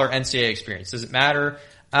NFL or NCAA experience, does it matter?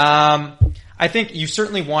 I think you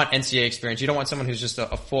certainly want NCAA experience. You don't want someone who's just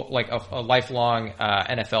a lifelong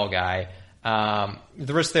NFL guy.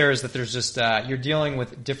 The risk there is that there's just you're dealing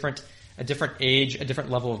with a different age, a different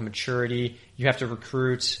level of maturity. You have to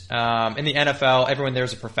recruit. In the NFL, everyone there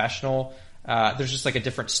is a professional. there's just like a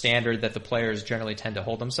different standard that the players generally tend to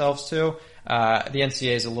hold themselves to. The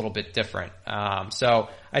NCAA is a little bit different. So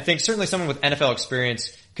I think certainly someone with NFL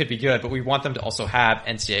experience could be good, but we want them to also have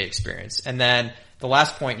NCAA experience. And then the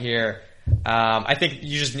last point here, I think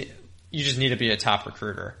you just need to be a top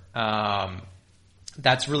recruiter.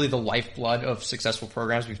 That's really the lifeblood of successful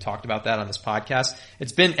programs. We've talked about that on this podcast.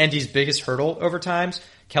 It's been ND's biggest hurdle over times.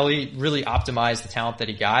 Kelly really optimized the talent that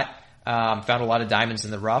he got, found a lot of diamonds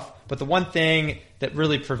in the rough. But the one thing that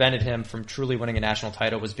really prevented him from truly winning a national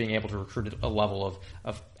title was being able to recruit at a level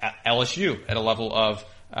of LSU, at a level of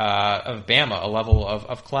Bama, a level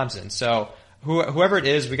of Clemson. So whoever it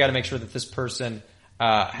is, we got to make sure that this person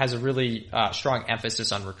has a really strong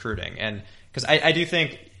emphasis on recruiting. And because I do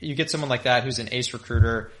think you get someone like that who's an ace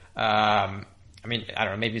recruiter. I mean, I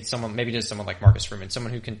don't know, maybe it's someone like Marcus Freeman,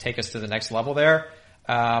 someone who can take us to the next level there.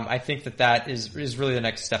 I think that is really the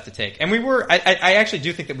next step to take. And I actually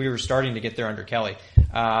do think that we were starting to get there under Kelly.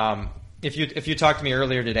 If you talked to me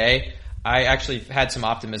earlier today, I actually had some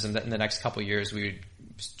optimism that in the next couple of years we would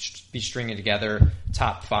be stringing together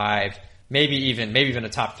top 5, maybe even a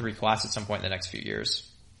top 3 class at some point in the next few years.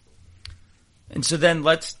 And so then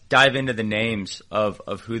let's dive into the names of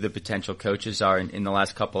who the potential coaches are. In the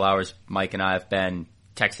last couple hours, Mike and I have been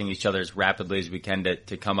texting each other as rapidly as we can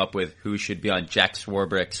to come up with who should be on Jack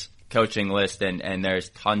Swarbrick's coaching list. And there's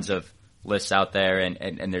tons of lists out there,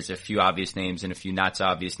 and there's a few obvious names and a few not so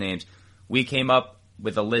obvious names. We came up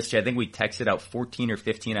with a list here. I think we texted out 14 or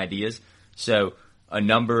 15 ideas. So a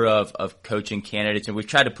number of coaching candidates, and we've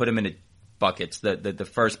tried to put them into buckets. The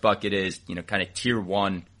first bucket is, kind of tier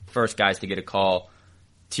 1, first guys to get a call.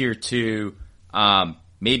 Tier 2,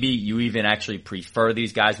 maybe you even actually prefer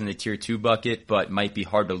these guys in the tier 2 bucket, but might be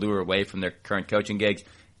hard to lure away from their current coaching gigs.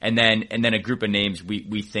 And then a group of names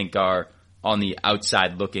we think are on the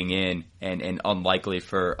outside looking in and unlikely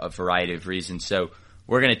for a variety of reasons. So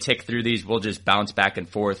we're going to tick through these. We'll just bounce back and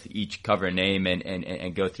forth, each cover a name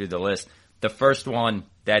and go through the list. The first one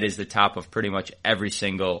that is the top of pretty much every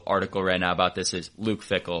single article right now about this is Luke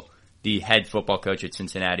Fickell, the head football coach at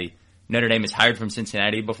Cincinnati. Notre Dame has hired from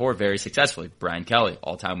Cincinnati before very successfully. Brian Kelly,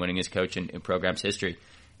 all-time winningest coach in program's history.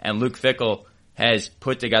 And Luke Fickell has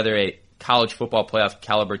put together a college football playoff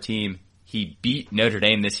caliber team. He beat Notre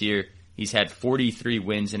Dame this year. He's had 43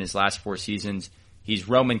 wins in his last 4 seasons. He's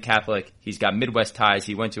Roman Catholic. He's got Midwest ties.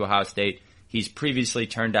 He went to Ohio State. He's previously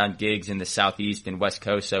turned down gigs in the Southeast and West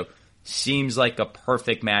Coast, so seems like a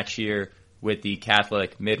perfect match here with the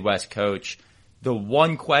Catholic Midwest coach. The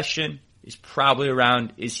one question is probably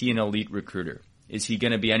around, is he an elite recruiter? Is he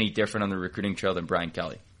going to be any different on the recruiting trail than Brian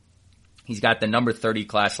Kelly? He's got the number 30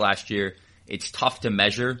 class last year. It's tough to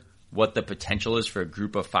measure what the potential is for a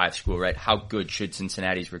group of 5 school, right? How good should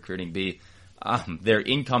Cincinnati's recruiting be? Their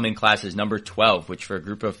incoming class is number 12, which for a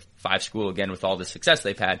group of 5 school, again, with all the success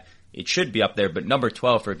they've had, it should be up there, but number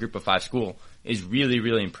 12 for a group of 5 school is really,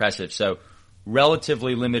 really impressive. So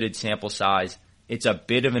relatively limited sample size. It's a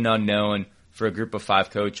bit of an unknown for a group of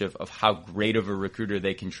 5 coach of how great of a recruiter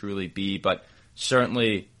they can truly be, but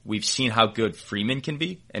certainly we've seen how good Freeman can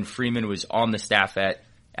be, and Freeman was on the staff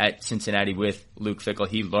at Cincinnati with Luke Fickell.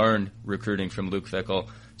 He learned recruiting from Luke Fickell.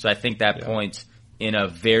 So I think that points in a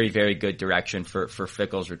very, very good direction for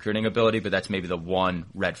Fickell's recruiting ability, but that's maybe the one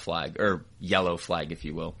red flag, or yellow flag, if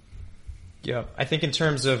you will. Yeah, I think in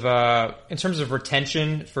terms of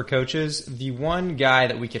retention for coaches, the one guy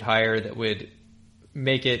that we could hire that would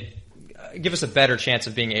make it give us a better chance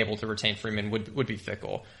of being able to retain Freeman would be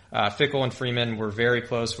Fickell. Fickell and Freeman were very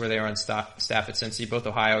close where they were on staff at Cincy, both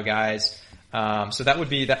Ohio guys. So that would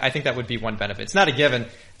be I think that would be one benefit. It's not a given.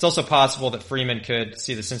 It's also possible that Freeman could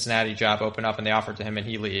see the Cincinnati job open up and they offer it to him and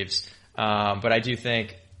he leaves. But I do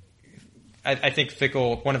think I think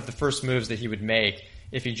Fickell, one of the first moves that he would make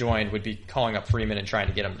if he joined would be calling up Freeman and trying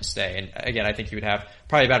to get him to stay. And again, I think he would have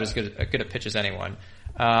probably about as good a pitch as anyone.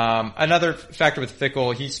 Another factor with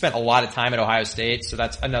Fickell, he spent a lot of time at Ohio State, so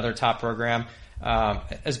that's another top program.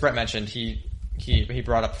 As Brett mentioned, he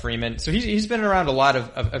brought up Freeman. So he's been around a lot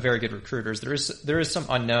of very good recruiters. There is some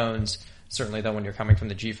unknowns, certainly though, when you're coming from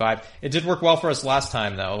the G5. It did work well for us last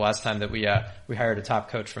time that we hired a top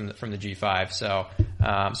coach from the G5. So we'll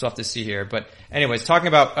have to see here. But anyways, talking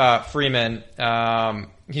about, Freeman,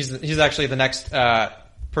 he's actually the next,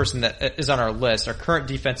 person that is on our list, our current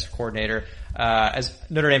defensive coordinator. As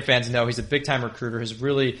Notre Dame fans know, he's a big-time recruiter who's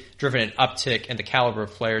really driven an uptick in the caliber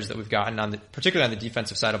of players that we've gotten particularly on the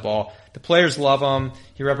defensive side of ball. The players love him.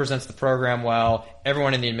 He represents the program well.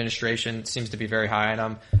 Everyone in the administration seems to be very high on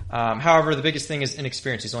him. However, the biggest thing is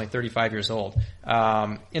inexperience. He's only 35 years old.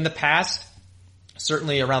 In the past,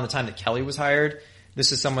 certainly around the time that Kelly was hired,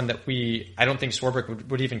 this is someone that I don't think Swarbrick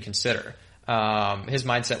would even consider. His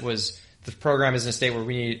mindset was the program is in a state where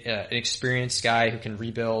we need an experienced guy who can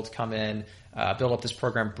rebuild, come in, build up this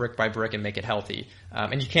program brick by brick and make it healthy.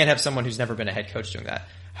 And you can't have someone who's never been a head coach doing that.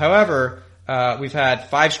 However, we've had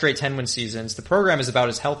 5 straight 10-win seasons. The program is about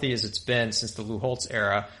as healthy as it's been since the Lou Holtz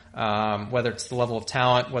era, whether it's the level of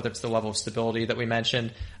talent, whether it's the level of stability that we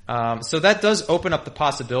mentioned. So that does open up the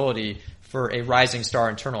possibility for a rising star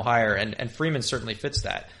internal hire, and Freeman certainly fits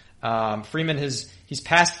that. Freeman he's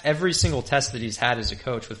passed every single test that he's had as a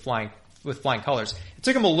coach with flying colors. It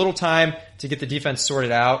took him a little time to get the defense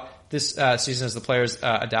sorted out this season as the players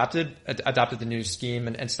adopted the new scheme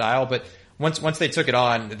and style, but once they took it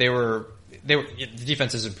on, the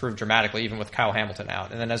defense has improved dramatically, even with Kyle Hamilton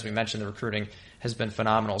out. And then, as we mentioned, the recruiting has been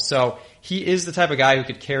phenomenal. So he is the type of guy who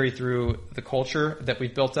could carry through the culture that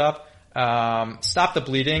we've built up, stop the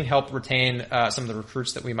bleeding, help retain some of the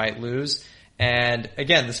recruits that we might lose. And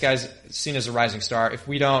again, this guy's seen as a rising star. If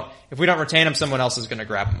we don't retain him, someone else is going to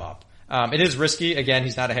grab him up. It is risky. Again,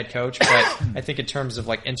 he's not a head coach, but I think in terms of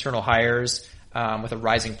like internal hires with a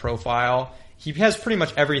rising profile, he has pretty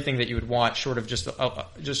much everything that you would want, short of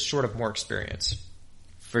just short of more experience.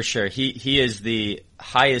 For sure, he is the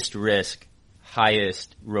highest risk,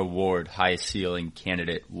 highest reward, highest ceiling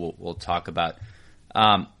candidate we'll talk about.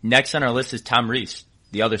 Next on our list is Tom Rees,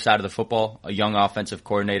 the other side of the football, a young offensive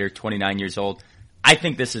coordinator, 29 years old. I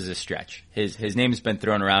think this is a stretch. His name has been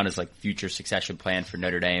thrown around as like future succession plan for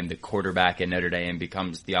Notre Dame. The quarterback at Notre Dame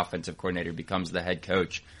becomes the offensive coordinator, becomes the head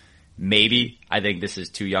coach. Maybe. I think this is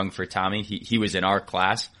too young for Tommy. He was in our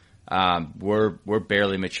class. We're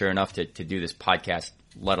barely mature enough to do this podcast,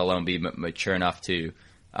 let alone be mature enough to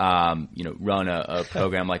run a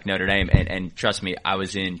program like Notre Dame. And trust me, I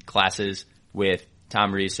was in classes with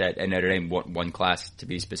Tom Rees at Notre Dame, one class to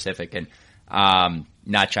be specific, and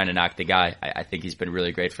not trying to knock the guy. I think he's been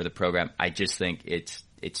really great for the program. I just think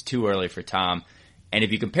it's too early for Tom. And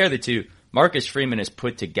if you compare the two, Marcus Freeman has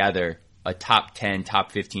put together a top 10,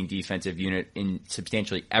 top 15 defensive unit in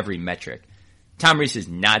substantially every metric. Tom Rees has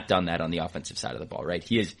not done that on the offensive side of the ball, right?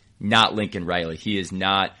 He is not Lincoln Riley. He is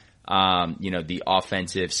not, the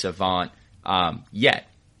offensive savant, yet.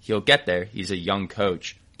 He'll get there. He's a young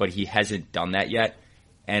coach, but he hasn't done that yet.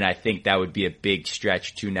 And I think that would be a big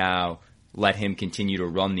stretch to now let him continue to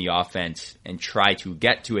run the offense and try to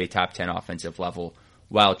get to a top 10 offensive level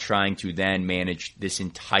while trying to then manage this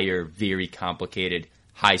entire very complicated,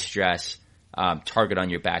 high stress, target on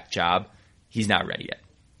your back job. He's not ready yet.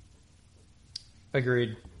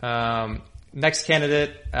 Agreed. Next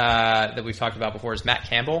candidate that we've talked about before is Matt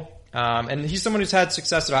Campbell. And he's someone who's had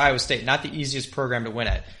success at Iowa State, not the easiest program to win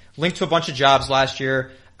at. Linked to a bunch of jobs last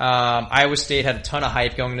year. Iowa State had a ton of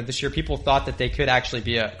hype going into this year. People thought that they could actually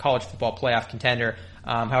be a college football playoff contender.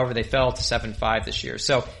 However, they fell to 7-5 this year.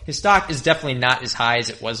 So his stock is definitely not as high as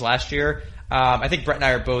it was last year. I think Brett and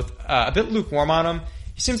I are both a bit lukewarm on him.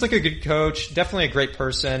 He seems like a good coach, definitely a great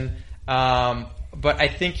person. But I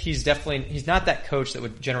think he's not that coach that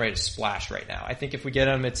would generate a splash right now. I think if we get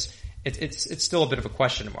him, it's still a bit of a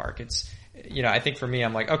question mark. I think for me,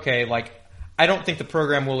 I'm like, okay, like, I don't think the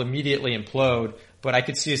program will immediately implode, but I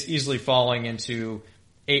could see us easily falling into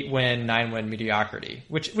 8-win, 9-win mediocrity,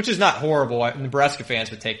 which is not horrible. Nebraska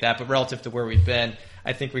fans would take that, but relative to where we've been,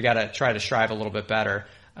 I think we gotta try to strive a little bit better.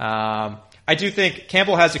 I do think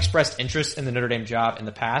Campbell has expressed interest in the Notre Dame job in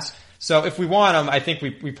the past. So if we want him, I think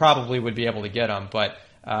we probably would be able to get him, but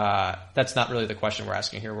that's not really the question we're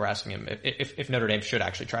asking here. We're asking him if Notre Dame should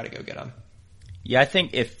actually try to go get him. Yeah, I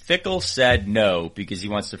think if Fickell said no because he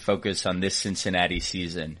wants to focus on this Cincinnati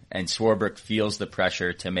season and Swarbrick feels the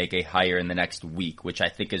pressure to make a hire in the next week, which I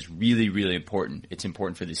think is really, really important. It's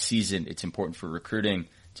important for the season. It's important for recruiting.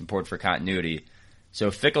 It's important for continuity. So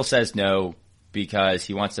if Fickell says no because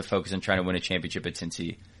he wants to focus on trying to win a championship at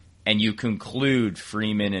Cincy, and you conclude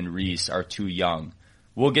Freeman and Rees are too young,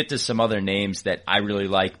 we'll get to some other names that I really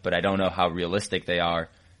like, but I don't know how realistic they are.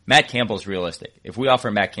 Matt Campbell's realistic. If we offer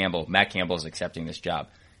Matt Campbell's accepting this job.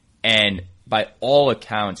 And by all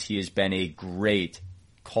accounts, he has been a great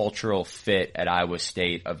cultural fit at Iowa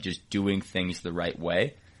State of just doing things the right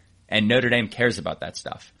way. And Notre Dame cares about that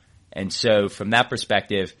stuff. And so from that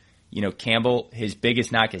perspective, Campbell, his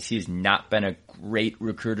biggest knock is he's not been a great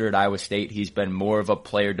recruiter at Iowa State. He's been more of a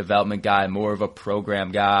player development guy, more of a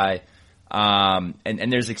program guy. And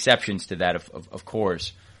there's exceptions to that, of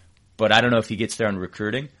course. But I don't know if he gets there on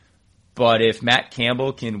recruiting. But if Matt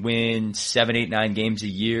Campbell can win 7, 8, 9 games a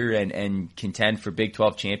year and contend for Big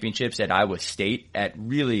 12 championships at Iowa State, at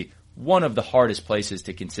really one of the hardest places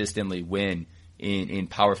to consistently win in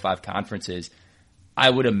Power 5 conferences, I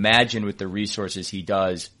would imagine with the resources he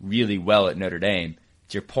does really well at Notre Dame,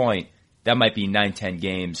 to your point, that might be 9, 10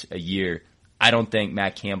 games a year I don't think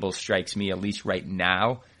Matt Campbell strikes me, at least right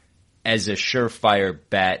now, as a surefire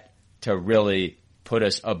bet to really put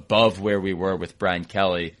us above where we were with Brian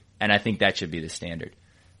Kelly, and I think that should be the standard.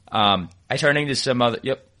 Turning to some other,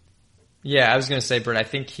 yep. Yeah, I was going to say, Brett, I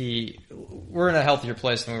think we're in a healthier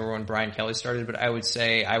place than we were when Brian Kelly started, but I would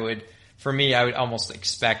say I would almost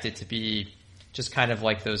expect it to be just kind of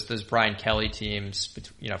like those Brian Kelly teams,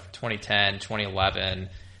 2010, 2011,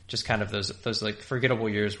 just kind of those like forgettable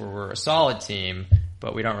years where we're a solid team,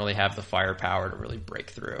 but we don't really have the firepower to really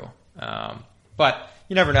break through. But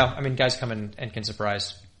you never know. I mean, guys come in and can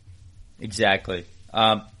surprise. Exactly.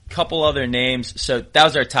 Couple other names. So that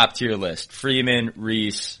was our top tier list: Freeman,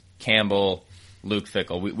 Reese, Campbell, Luke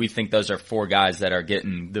Fickell. We think those are 4 guys that are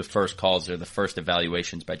getting the first calls or the first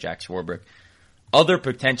evaluations by Jack Swarbrick. Other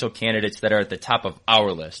potential candidates that are at the top of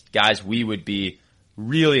our list, guys we would be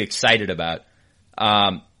really excited about.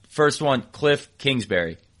 First one, Cliff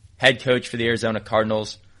Kingsbury, head coach for the Arizona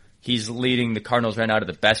Cardinals. He's leading the Cardinals right now to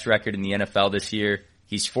the best record in the NFL this year.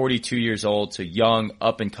 He's 42 years old, so young,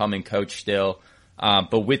 up-and-coming coach still.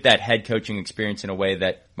 But with that head coaching experience in a way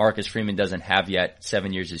that Marcus Freeman doesn't have yet,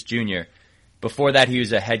 7 years as junior. Before that, he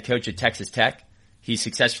was a head coach at Texas Tech. He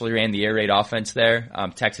successfully ran the air raid offense there.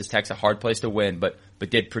 Texas Tech's a hard place to win, but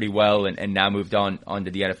did pretty well and now moved on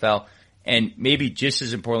to the NFL. And maybe just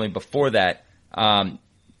as importantly before that,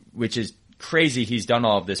 which is crazy he's done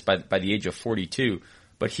all of this by the age of 42,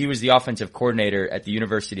 but he was the offensive coordinator at the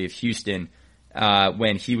University of Houston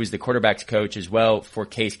when he was the quarterback's coach as well for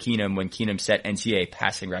Case Keenum when Keenum set NCAA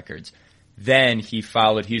passing records. Then he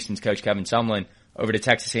followed Houston's coach Kevin Sumlin over to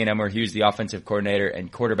Texas A&M where he was the offensive coordinator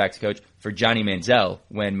and quarterback's coach for Johnny Manziel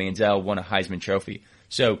when Manziel won a Heisman Trophy.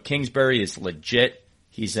 So Kingsbury is legit.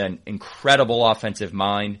 He's an incredible offensive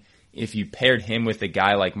mind. If you paired him with a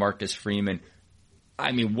guy like Marcus Freeman,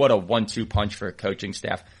 I mean, what a 1-2 punch for a coaching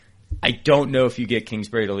staff. I don't know if you get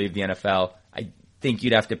Kingsbury to leave the NFL. I think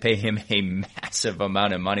you'd have to pay him a massive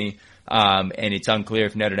amount of money. And it's unclear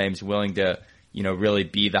if Notre Dame's willing to, really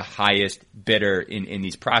be the highest bidder in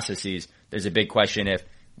these processes. There's a big question if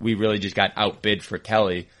we really just got outbid for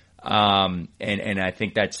Kelly. And I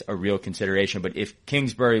think that's a real consideration. But if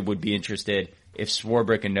Kingsbury would be interested, if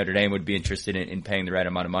Swarbrick and Notre Dame would be interested in paying the right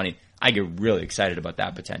amount of money, I get really excited about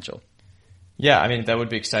that potential. Yeah, I mean, that would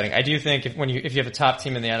be exciting. I do think if you have a top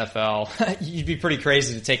team in the NFL, you'd be pretty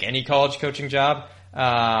crazy to take any college coaching job.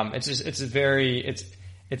 It's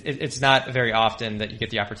not very often that you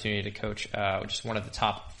get the opportunity to coach just one of the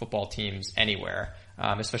top football teams anywhere,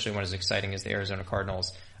 especially one as exciting as the Arizona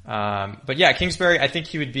Cardinals. But yeah, Kingsbury, I think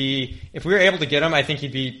he would be, if we were able to get him, I think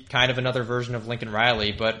he'd be kind of another version of Lincoln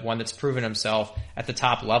Riley, but one that's proven himself at the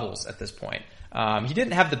top levels at this point. He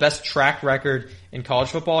didn't have the best track record in college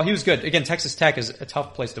football. He was good. Again, Texas Tech is a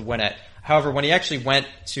tough place to win at. However, when he actually went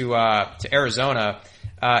to Arizona,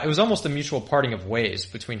 it was almost a mutual parting of ways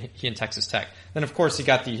between he and Texas Tech. Then of course he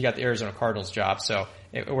got the Arizona Cardinals job, so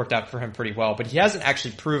it worked out for him pretty well. But he hasn't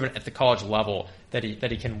actually proven at the college level that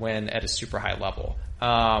he can win at a super high level.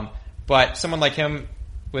 But someone like him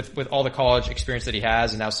with all the college experience that he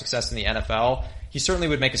has and now success in the NFL, he certainly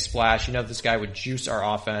would make a splash. This guy would juice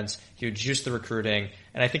our offense. He would juice the recruiting.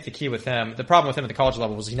 And I think the problem with him at the college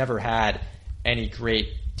level was he never had any great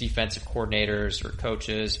defensive coordinators or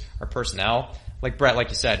coaches or personnel. Like Brett, like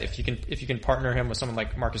you said, if you can partner him with someone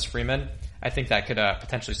like Marcus Freeman, I think that could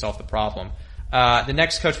potentially solve the problem. The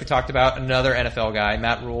next coach we talked about, another NFL guy,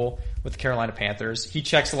 Matt Rule with the Carolina Panthers. He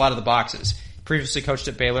checks a lot of the boxes. Previously coached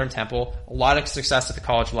at Baylor and Temple, a lot of success at the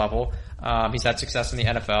college level. He's had success in the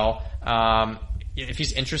NFL. If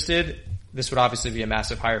he's interested, this would obviously be a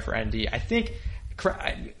massive hire for ND. I think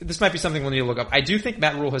this might be something we'll need to look up. I do think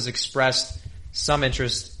Matt Rule has expressed some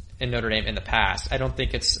interest in Notre Dame in the past. I don't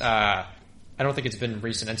think it's been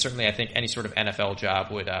recent, and certainly I think any sort of NFL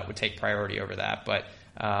job would take priority over that. But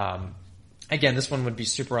again, this one would be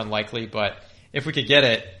super unlikely. But if we could get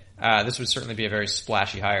it, this would certainly be a very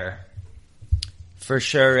splashy hire. For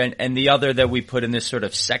sure, and the other that we put in this sort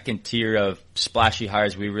of second tier of splashy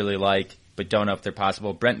hires we really like, but don't know if they're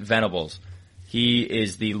possible, Brent Venables. He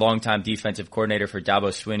is the longtime defensive coordinator for Dabo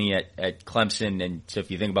Swinney at Clemson, and so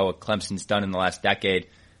if you think about what Clemson's done in the last decade,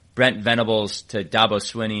 Brent Venables to Dabo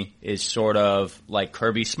Swinney is sort of like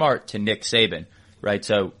Kirby Smart to Nick Saban, right?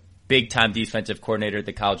 So big-time defensive coordinator at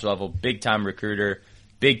the college level, big-time recruiter,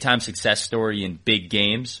 big-time success story in big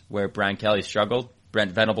games where Brian Kelly struggled.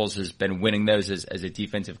 Brent Venables has been winning those as a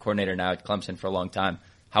defensive coordinator now at Clemson for a long time.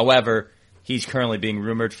 However, he's currently being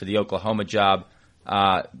rumored for the Oklahoma job.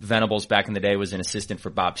 Venables back in the day was an assistant for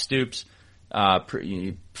Bob Stoops,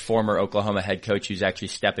 former Oklahoma head coach who's actually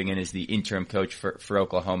stepping in as the interim coach for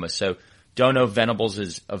Oklahoma. So Don't know if Venables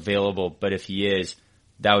is available, but if he is,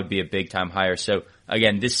 that would be a big-time hire. So,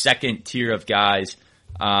 again, this second tier of guys,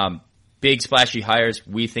 big splashy hires,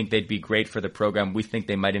 we think they'd be great for the program. We think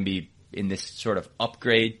they might even be in this sort of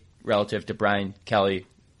upgrade relative to Brian Kelly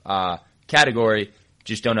category.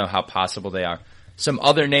 Just don't know how possible they are. Some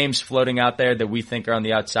other names floating out there that we think are on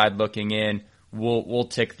the outside looking in. We'll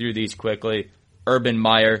tick through these quickly. Urban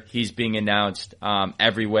Meyer, he's being announced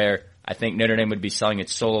everywhere. I think Notre Dame would be selling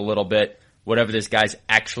its soul a little bit. Whatever this guy's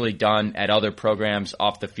actually done at other programs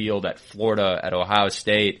off the field, at Florida, at Ohio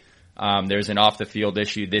State. There's an off the field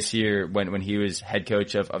issue this year when he was head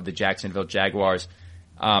coach of the Jacksonville Jaguars.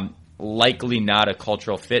 Likely not a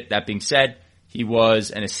cultural fit. That being said, he was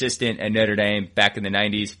an assistant at Notre Dame back in the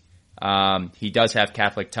 90s. He does have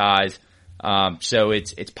Catholic ties. So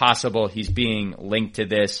it's possible he's being linked to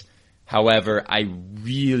this. However, I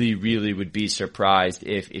really, really would be surprised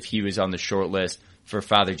if he was on the short list for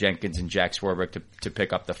Father Jenkins and Jack Swarbrick to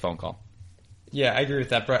pick up the phone call. Yeah, I agree with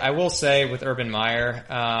that, Brett. I will say with Urban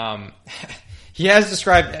Meyer, he has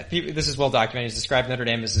described, this is well documented, he's described Notre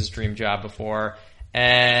Dame as his dream job before,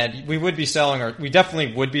 and we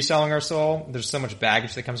definitely would be selling our soul. There's so much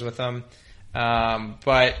baggage that comes with him.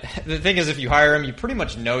 But the thing is, if you hire him, you pretty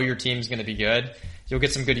much know your team's going to be good. You'll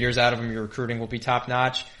get some good years out of him. Your recruiting will be top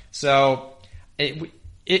notch. So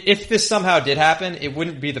if this somehow did happen, it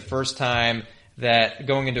wouldn't be the first time that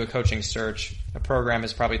going into a coaching search, a program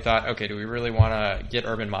has probably thought, okay, do we really want to get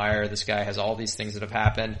Urban Meyer? This guy has all these things that have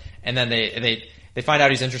happened. And then they find out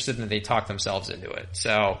he's interested and they talk themselves into it.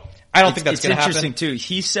 So I don't think that's going to happen. It's interesting too.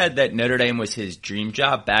 He said that Notre Dame was his dream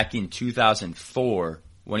job back in 2004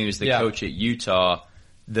 when he was the coach at Utah.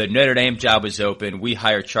 The Notre Dame job was open. We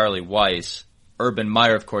hired Charlie Weiss. Urban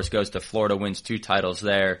Meyer, of course, goes to Florida, wins 2 titles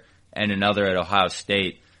there and another at Ohio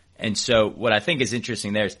State. And so what I think is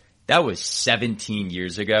interesting there is that was 17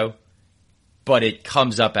 years ago, but it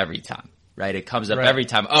comes up every time, right? It comes up every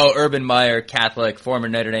time. Oh, Urban Meyer, Catholic, former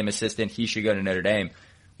Notre Dame assistant, he should go to Notre Dame.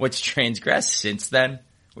 What's transgressed since then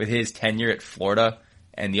with his tenure at Florida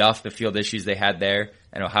and the off-the-field issues they had there,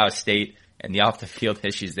 and Ohio State and the off-the-field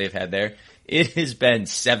issues they've had there, it has been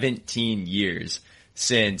 17 years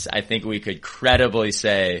since I think we could credibly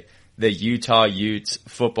say the Utah Utes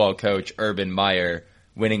football coach Urban Meyer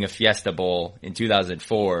winning a Fiesta Bowl in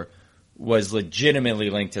 2004 was legitimately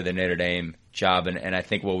linked to the Notre Dame job, and I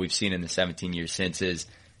think what we've seen in the 17 years since is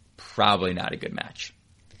probably not a good match.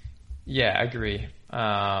 Yeah, I agree.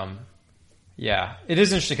 Yeah, it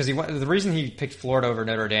is interesting because the reason he picked Florida over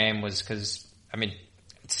Notre Dame was because, I mean,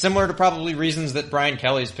 it's similar to probably reasons that Brian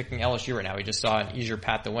Kelly is picking LSU right now. He just saw an easier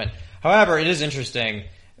path to win. However, it is interesting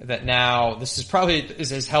that now this is probably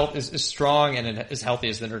is as strong and as healthy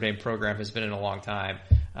as the Notre Dame program has been in a long time.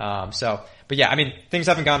 But yeah, I mean, things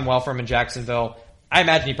haven't gone well for him in Jacksonville. I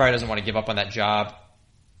imagine he probably doesn't want to give up on that job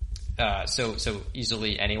so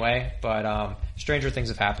easily anyway. But stranger things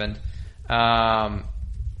have happened.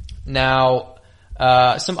 Now,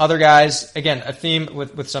 some other guys. Again, a theme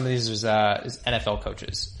with some of these is NFL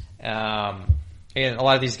coaches. Again, a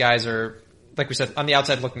lot of these guys are, like we said, on the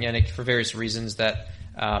outside looking in for various reasons that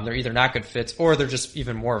they're either not good fits or they're just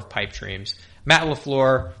even more of pipe dreams. Matt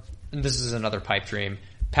LaFleur, and this is another pipe dream.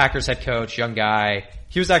 Packers head coach, young guy.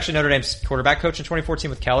 He was actually Notre Dame's quarterback coach in 2014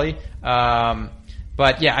 with Kelly.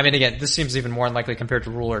 But yeah, I mean, again, this seems even more unlikely compared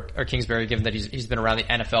to Rule or Kingsbury, given that he's been around the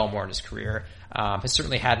NFL more in his career. Has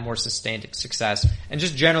certainly had more sustained success and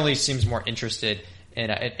just generally seems more interested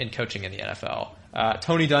in coaching in the NFL.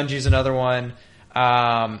 Tony Dungy's another one.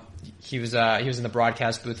 He was in the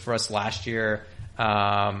broadcast booth for us last year.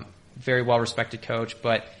 Very well respected coach,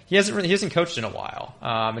 but he hasn't coached in a while.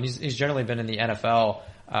 And he's generally been in the NFL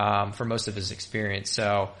for most of his experience.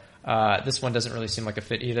 So this one doesn't really seem like a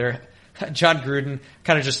fit either. John Gruden,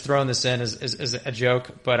 kind of just throwing this in as a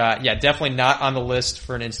joke, but yeah, definitely not on the list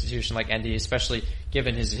for an institution like ND, especially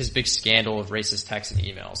given his big scandal of racist texts and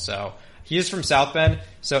emails. So he is from South Bend,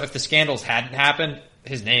 so if the scandals hadn't happened,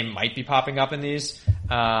 his name might be popping up in these.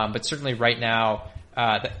 But certainly right now,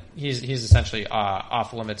 he's essentially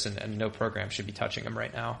off limits, and no program should be touching him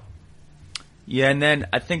right now. Yeah, and then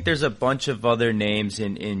I think there's a bunch of other names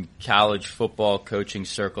in college football coaching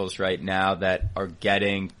circles right now that are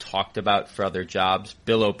getting talked about for other jobs.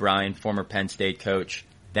 Bill O'Brien, former Penn State coach.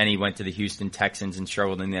 Then he went to the Houston Texans and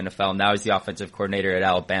struggled in the NFL. Now he's the offensive coordinator at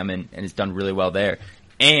Alabama and has done really well there.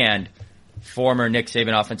 And former Nick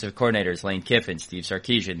Saban offensive coordinators, Lane Kiffin, Steve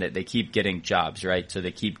Sarkisian, that they keep getting jobs, right? So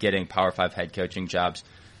they keep getting Power 5 head coaching jobs.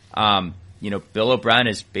 Bill O'Brien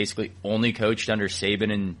has basically only coached under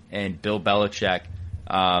Saban and Bill Belichick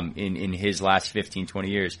in his last 15, 20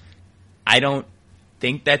 years. I don't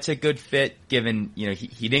think that's a good fit given,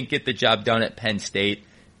 he didn't get the job done at Penn State.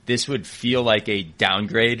 This would feel like a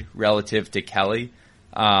downgrade relative to Kelly,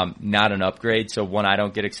 not an upgrade. So one I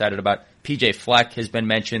don't get excited about. PJ Fleck has been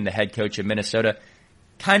mentioned, the head coach of Minnesota.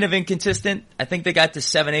 Kind of inconsistent. I think they got to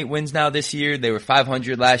 7-8 wins now this year. They were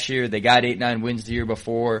 500 last year. They got 8-9 wins the year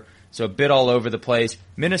before. So a bit all over the place.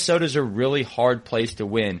 Minnesota's a really hard place to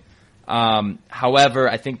win. However,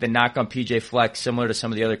 I think the knock on PJ Fleck, similar to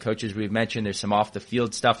some of the other coaches we've mentioned, there's some off the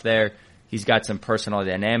field stuff there. He's got some personal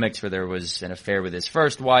dynamics where there was an affair with his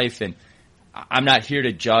first wife, and I'm not here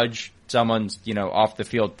to judge someone's, off the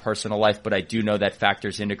field personal life, but I do know that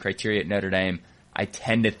factors into criteria at Notre Dame. I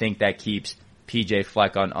tend to think that keeps PJ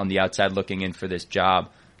Fleck on the outside looking in for this job.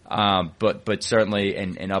 But certainly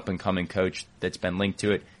an up and coming coach that's been linked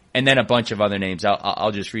to it. And then a bunch of other names.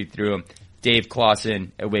 I'll just read through them. Dave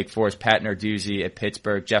Clawson at Wake Forest, Pat Narduzzi at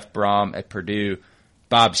Pittsburgh, Jeff Brom at Purdue,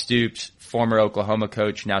 Bob Stoops, former Oklahoma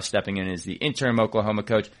coach, now stepping in as the interim Oklahoma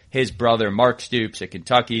coach, his brother Mark Stoops at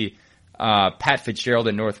Kentucky, Pat Fitzgerald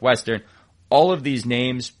at Northwestern. All of these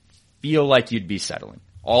names feel like you'd be settling.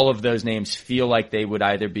 All of those names feel like they would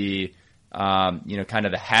either be, kind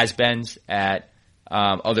of the has-beens at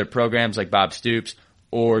other programs like Bob Stoops,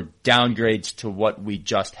 or downgrades to what we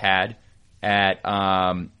just had at,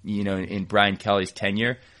 in Brian Kelly's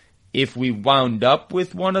tenure. If we wound up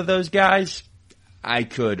with one of those guys, I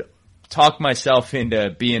could talk myself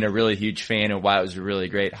into being a really huge fan of why it was a really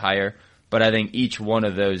great hire. But I think each one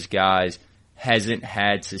of those guys hasn't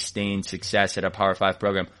had sustained success at a Power 5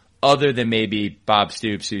 program, other than maybe Bob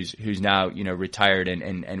Stoops, who's now, retired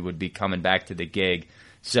and would be coming back to the gig.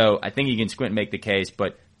 So I think you can squint and make the case,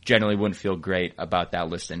 but generally wouldn't feel great about that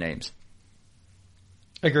list of names.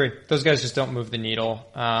 Agree. Those guys just don't move the needle.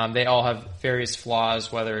 They all have various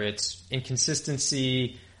flaws, whether it's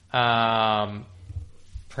inconsistency, perhaps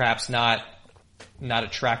not a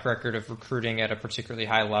track record of recruiting at a particularly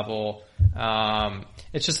high level.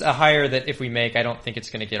 It's just a hire that if we make, I don't think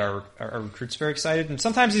it's going to get our recruits very excited. And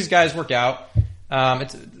sometimes these guys work out.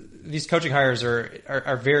 These coaching hires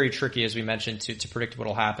are very tricky, as we mentioned, to predict what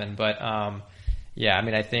will happen. But,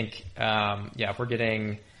 I think, if we're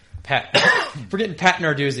getting Pat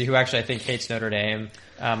Narduzzi, who actually I think hates Notre Dame.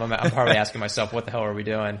 I'm probably asking myself, what the hell are we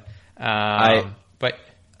doing? I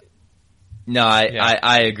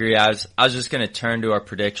agree. I was just going to turn to our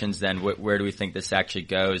predictions then. Where do we think this actually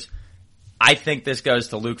goes? I think this goes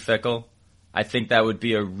to Luke Fickell. I think that would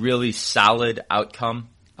be a really solid outcome.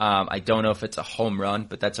 I don't know if it's a home run,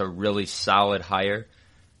 but that's a really solid hire.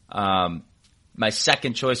 My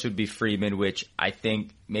second choice would be Freeman, which I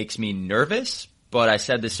think makes me nervous, but I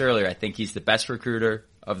said this earlier. I think he's the best recruiter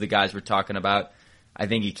of the guys we're talking about. I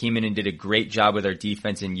think he came in and did a great job with our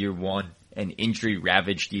defense in year one, an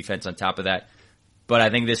injury-ravaged defense on top of that. But I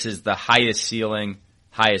think this is the highest ceiling,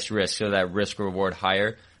 highest risk, so that risk-reward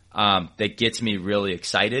hire that gets me really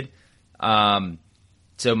excited.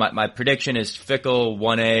 So my prediction is Fickell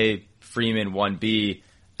 1A, Freeman 1B.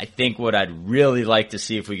 I think what I'd really like to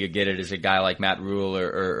see if we could get it is a guy like Matt Rule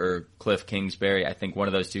or Cliff Kingsbury. I think one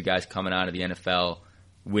of those two guys coming out of the NFL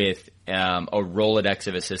with a Rolodex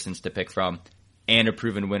of assistants to pick from and a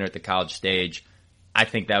proven winner at the college stage. I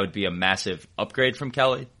think that would be a massive upgrade from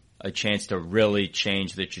Kelly, a chance to really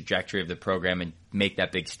change the trajectory of the program and make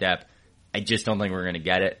that big step. I just don't think we're going to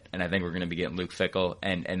get it, and I think we're going to be getting Luke Fickell,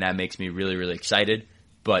 and that makes me really, really excited,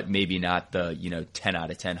 but maybe not the 10 out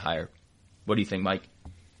of 10 hire. What do you think, Mike?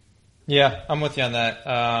 Yeah, I'm with you on that.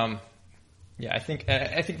 I think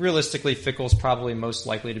realistically, Fickell's probably most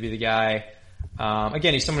likely to be the guy.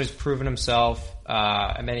 Again, he's someone who's proven himself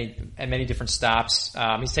at many different stops.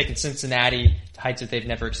 He's taken Cincinnati to heights that they've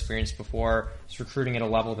never experienced before. He's recruiting at a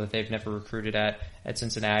level that they've never recruited at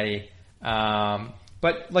Cincinnati.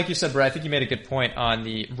 But like you said, Brett, I think you made a good point on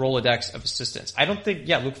the Rolodex of assistants. I don't think,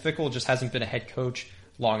 Luke Fickell just hasn't been a head coach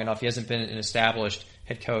long enough. He hasn't been an established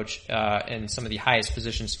head coach in some of the highest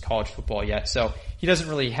positions in college football yet. So he doesn't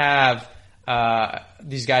really have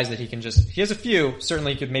these guys that he can he has a few.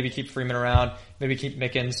 Certainly he could maybe keep Freeman around, maybe keep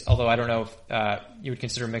Mickens, although I don't know if you would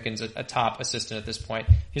consider Mickens a top assistant at this point.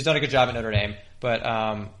 He's done a good job at Notre Dame, but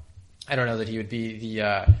I don't know that he would be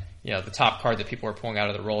the top card that people are pulling out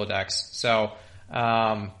of the Rolodex. So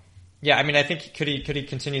I think could he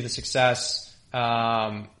continue the success,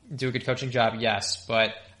 do a good coaching job? Yes,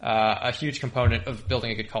 but a huge component of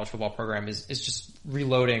building a good college football program is just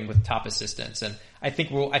reloading with top assistants. And I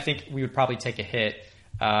think we would probably take a hit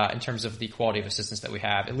in terms of the quality of assistants that we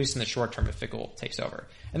have, at least in the short term, if Fickell takes over.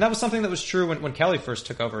 And that was something that was true when Kelly first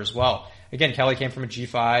took over as well. Again, Kelly came from a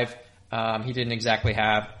G5. He didn't exactly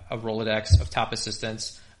have a Rolodex of top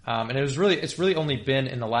assistants. And it's really only been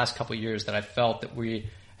in the last couple of years that I felt that we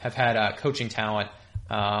have had coaching talent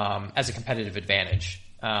as a competitive advantage.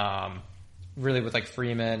 Really with like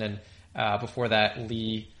Freeman and before that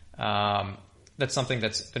Lee. That's something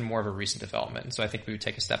that's been more of a recent development. And so I think we would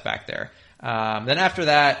take a step back there. Then after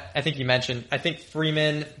that, I think you mentioned, I think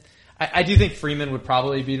Freeman, I do think Freeman would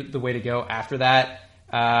probably be the way to go after that.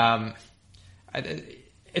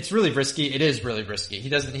 It's really risky. It is really risky.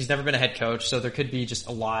 He's never been a head coach, so there could be just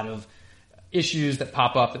a lot of issues that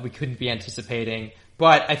pop up that we couldn't be anticipating.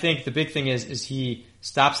 But I think the big thing is he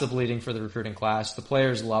stops the bleeding for the recruiting class. The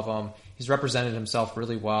players love him. He's represented himself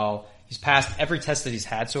really well. He's passed every test that he's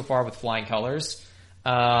had so far with flying colors.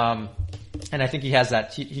 And I think he has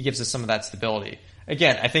that, he gives us some of that stability.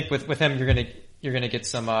 Again, I think with him, you're gonna get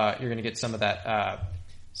some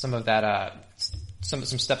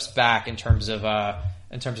steps back in terms of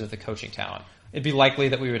the coaching talent. It'd be likely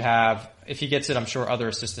that we would have, if he gets it, I'm sure other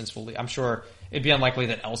assistants will leave. I'm sure it'd be unlikely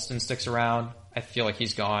that Elston sticks around. I feel like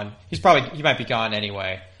he's gone. He might be gone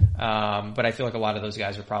anyway. But I feel like a lot of those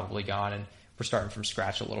guys are probably gone and we're starting from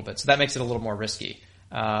scratch a little bit. So that makes it a little more risky.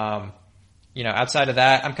 Outside of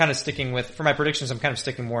that, I'm kind of sticking with, for my predictions, I'm kind of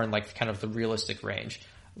sticking more in like kind of the realistic range.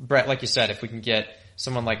 Brett, like you said, if we can get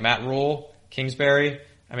someone like Matt Rule, Kingsbury,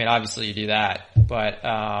 I mean, obviously you do that. But,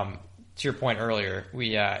 to your point earlier,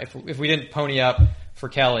 if we didn't pony up for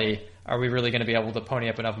Kelly, are we really going to be able to pony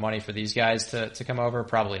up enough money for these guys to come over?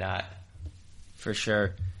 Probably not. For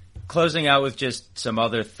sure. Closing out with just some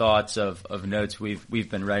other thoughts of notes we've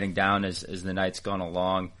been writing down as the night's gone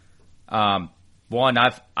along. One,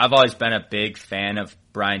 I've always been a big fan of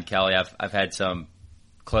Brian Kelly. I've had some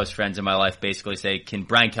close friends in my life basically say, can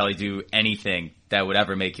Brian Kelly do anything that would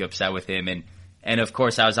ever make you upset with him? And of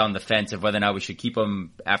course I was on the fence of whether or not we should keep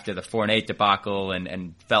him after the 4-8 debacle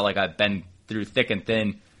and felt like I've been through thick and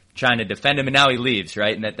thin trying to defend him, and now he leaves,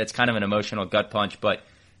 right? And that's kind of an emotional gut punch. But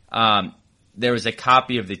there was a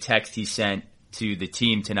copy of the text he sent to the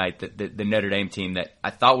team tonight, the Notre Dame team, that I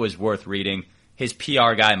thought was worth reading. His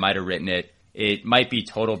PR guy might have written it. It might be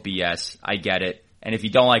total BS. I get it. And if you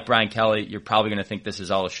don't like Brian Kelly, you're probably going to think this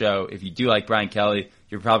is all a show. If you do like Brian Kelly,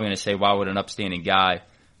 you're probably going to say, wow, what an upstanding guy.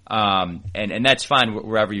 And that's fine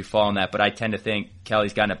wherever you fall on that. But I tend to think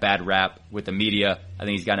Kelly's gotten a bad rap with the media. I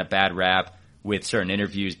think he's gotten a bad rap with certain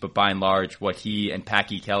interviews. But by and large, what he and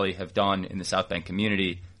Packy Kelly have done in the South Bend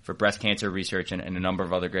community for breast cancer research and a number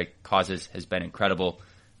of other great causes has been incredible.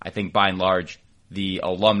 I think by and large, the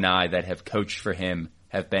alumni that have coached for him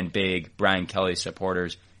have been big Brian Kelly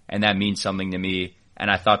supporters, and that means something to me.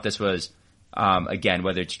 And I thought this was, again,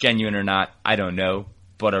 whether it's genuine or not, I don't know,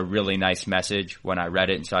 but a really nice message when I read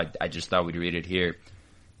it, and so I just thought we'd read it here.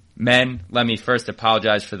 Men, let me first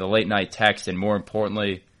apologize for the late night text, and more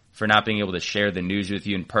importantly, for not being able to share the news with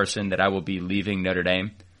you in person that I will be leaving Notre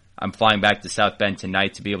Dame. I'm flying back to South Bend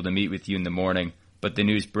tonight to be able to meet with you in the morning, but the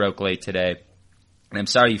news broke late today, and I'm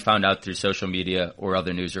sorry you found out through social media or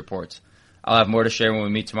other news reports. I'll have more to share when we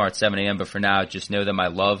meet tomorrow at 7 a.m., but for now, just know that my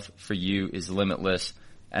love for you is limitless,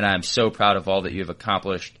 and I am so proud of all that you have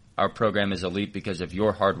accomplished. Our program is elite because of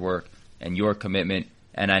your hard work and your commitment,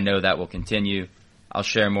 and I know that will continue. I'll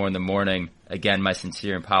share more in the morning. Again, my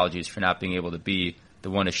sincere apologies for not being able to be the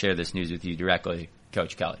one to share this news with you directly,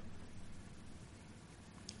 Coach Kelly.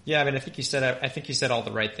 Yeah, I mean, I think you said all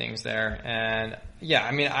the right things there, and yeah,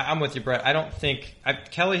 I mean, I'm with you, Brett. I don't think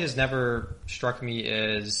Kelly has never struck me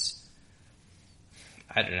as,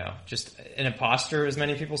 I don't know, just an imposter as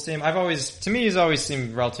many people see him. To me, he's always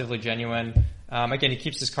seemed relatively genuine. Again, he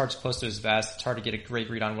keeps his cards close to his vest. It's hard to get a great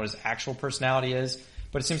read on what his actual personality is,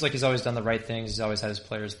 but it seems like he's always done the right things. He's always had his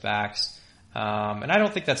players' backs. And I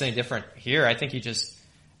don't think that's any different here. I think he just,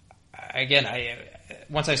 again,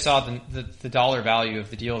 once I saw the dollar value of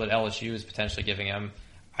the deal that LSU is potentially giving him,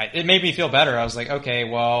 it made me feel better. I was like, okay,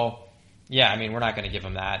 well, yeah, I mean, we're not going to give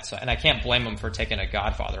him that. So, and I can't blame him for taking a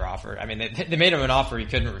Godfather offer. I mean, they made him an offer he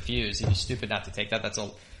couldn't refuse. He'd be stupid not to take that.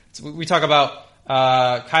 We talk about,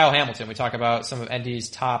 Kyle Hamilton. We talk about some of ND's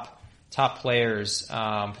top players,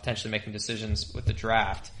 potentially making decisions with the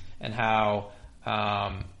draft and how,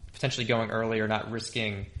 potentially going early or not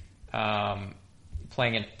risking,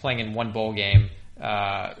 playing in one bowl game.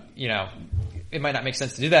 It might not make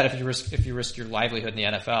sense to do that if you risk your livelihood in the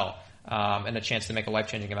NFL. And a chance to make a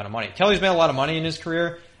life-changing amount of money. Kelly's made a lot of money in his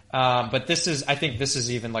career, but I think this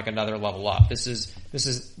is even like another level up. This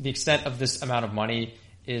is the extent of this amount of money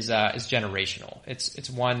is generational. It's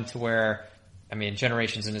one to where, I mean,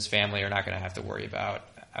 generations in his family are not going to have to worry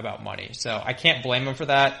about money. So I can't blame him for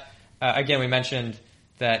that. Again, we mentioned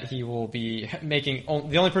that he will be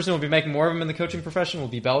the only person who will be making more of him in the coaching profession will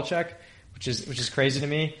be Belichick, which is crazy to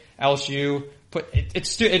me. LSU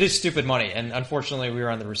it is stupid money, and unfortunately we were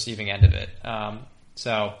on the receiving end of it.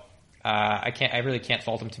 I really can't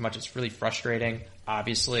fault them too much. It's really frustrating.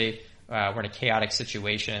 Obviously, we're in a chaotic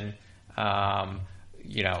situation.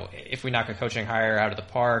 If we knock a coaching hire out of the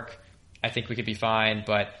park, I think we could be fine.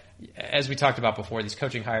 But as we talked about before, these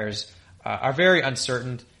coaching hires are very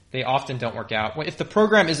uncertain. They often don't work out. If the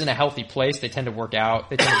program is in a healthy place, they tend to work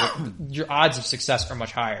out. Your odds of success are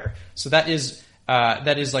much higher. So that is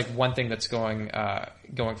like one thing that's going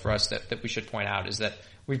for us that we should point out, is that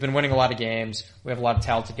we've been winning a lot of games. We have a lot of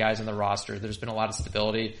talented guys on the roster. There's been a lot of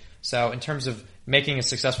stability. So in terms of making a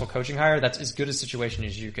successful coaching hire, that's as good a situation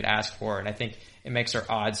as you could ask for. And I think it makes our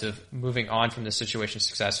odds of moving on from this situation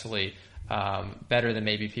successfully better than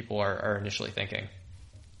maybe people are initially thinking.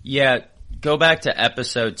 Yeah, go back to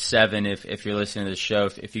episode 7 if you're listening to the show.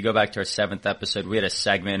 If you go back to our 7th episode, we had a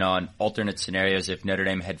segment on alternate scenarios if Notre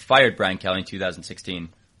Dame had fired Brian Kelly in 2016,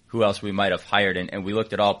 who else we might have hired. And we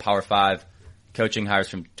looked at all Power 5 coaching hires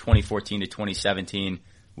from 2014 to 2017.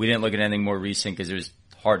 We didn't look at anything more recent because it was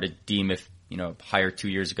hard to deem if, hire 2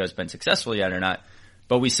 years ago has been successful yet or not.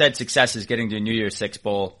 But we said success is getting to a New Year's Six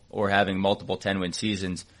Bowl or having multiple 10-win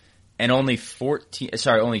seasons. And only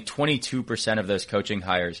 22% of those coaching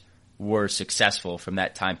hires were successful from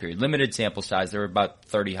that time period. Limited sample size. There were about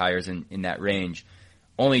 30 hires in that range.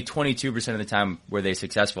 Only 22% of the time were they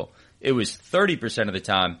successful. It was 30% of the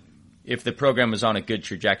time if the program was on a good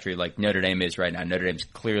trajectory like Notre Dame is right now. Notre Dame's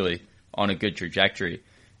clearly on a good trajectory.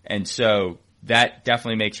 And so that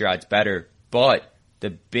definitely makes your odds better. But the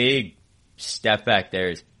big step back there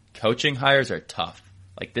is coaching hires are tough.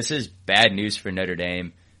 Like, this is bad news for Notre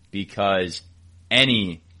Dame because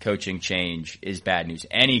any coaching change is bad news.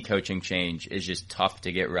 Any coaching change is just tough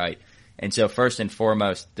to get right. And so first and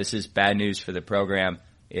foremost, this is bad news for the program.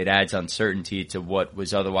 It adds uncertainty to what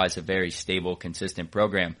was otherwise a very stable, consistent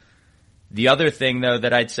program. The other thing, though,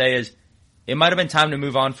 that I'd say is it might have been time to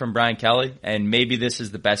move on from Brian Kelly, and maybe this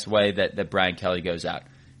is the best way that Brian Kelly goes out.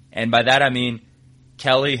 And by that I mean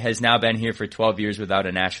Kelly has now been here for 12 years without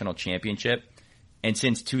a national championship, and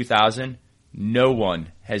since 2000, no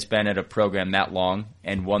one has been at a program that long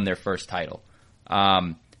and won their first title.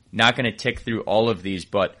 Not going to tick through all of these,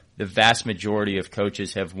 but the vast majority of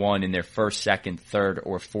coaches have won in their first, second, third,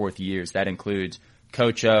 or fourth years. That includes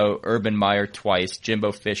Coach O, Urban Meyer twice,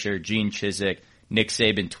 Jimbo Fisher, Gene Chizik, Nick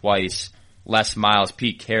Saban twice, Les Miles,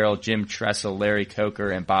 Pete Carroll, Jim Tressel, Larry Coker,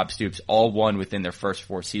 and Bob Stoops all won within their first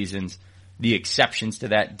 4 seasons. The exceptions to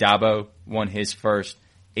that, Dabo won his first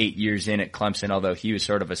 8 years in at Clemson, although he was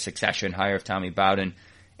sort of a succession hire of Tommy Bowden.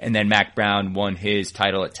 And then Mac Brown won his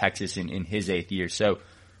title at Texas in his 8th year. So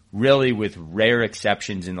really, with rare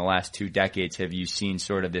exceptions in the last 2 decades, have you seen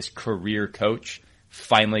sort of this career coach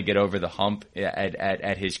finally get over the hump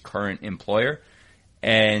at his current employer.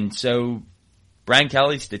 And so Brian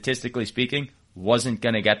Kelly, statistically speaking, wasn't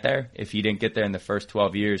going to get there if he didn't get there in the first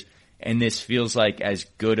 12 years. And this feels like as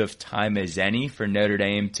good of time as any for Notre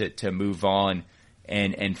Dame to move on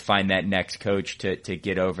and find that next coach to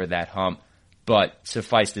get over that hump. But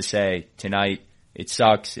suffice to say, tonight, it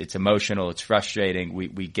sucks, it's emotional, it's frustrating.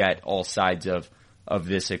 We get all sides of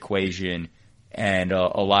this equation and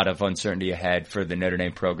a lot of uncertainty ahead for the Notre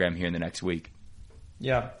Dame program here in the next week.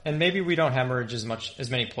 Yeah, and maybe we don't hemorrhage as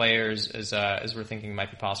many players as we're thinking might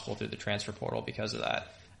be possible through the transfer portal because of that.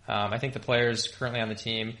 I think the players currently on the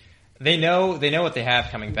team, they know what they have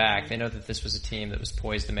coming back. They know that this was a team that was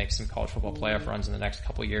poised to make some college football playoff runs in the next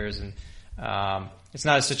couple of years, and it's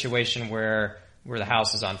not a situation where the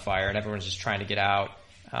house is on fire and everyone's just trying to get out,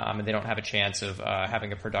 and they don't have a chance of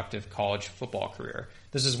having a productive college football career.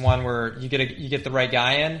 This is one where you get the right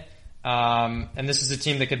guy in, and this is a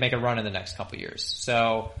team that could make a run in the next couple of years.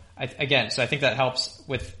 So I think that helps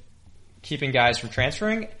with keeping guys from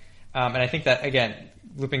transferring, and I think that, again,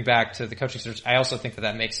 looping back to the coaching search, I also think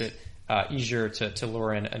that makes it easier to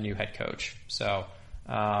lure in a new head coach. So,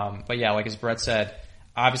 but yeah, like as Brett said,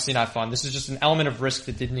 obviously not fun. This is just an element of risk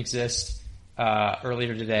that didn't exist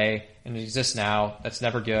earlier today, and it exists now. That's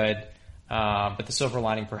never good. But the silver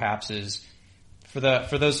lining perhaps is for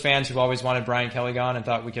those fans who always wanted Brian Kelly gone and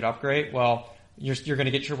thought we could upgrade. Well, you're going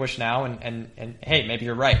to get your wish now, and hey, maybe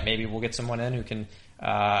you're right. Maybe we'll get someone in who can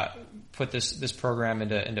put this program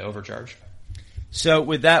into overcharge. So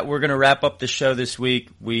with that, we're going to wrap up the show this week.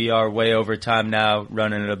 We are way over time now,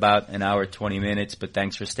 running at about an hour, 20 minutes, but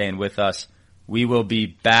thanks for staying with us. We will be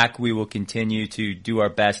back. We will continue to do our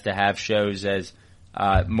best to have shows as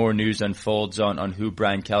more news unfolds on who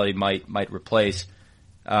Brian Kelly might replace.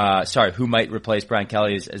 Who might replace Brian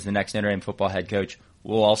Kelly as the next Notre Dame football head coach.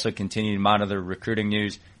 We'll also continue to monitor recruiting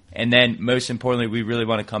news. And then, most importantly, we really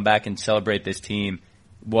want to come back and celebrate this team.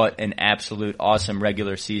 What an absolute awesome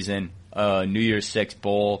regular season, New Year's Six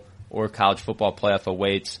bowl or college football playoff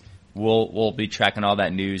awaits. We'll be tracking all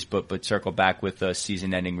that news, but circle back with a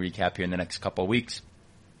season-ending recap here in the next couple of weeks.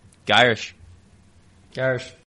 Gyrish.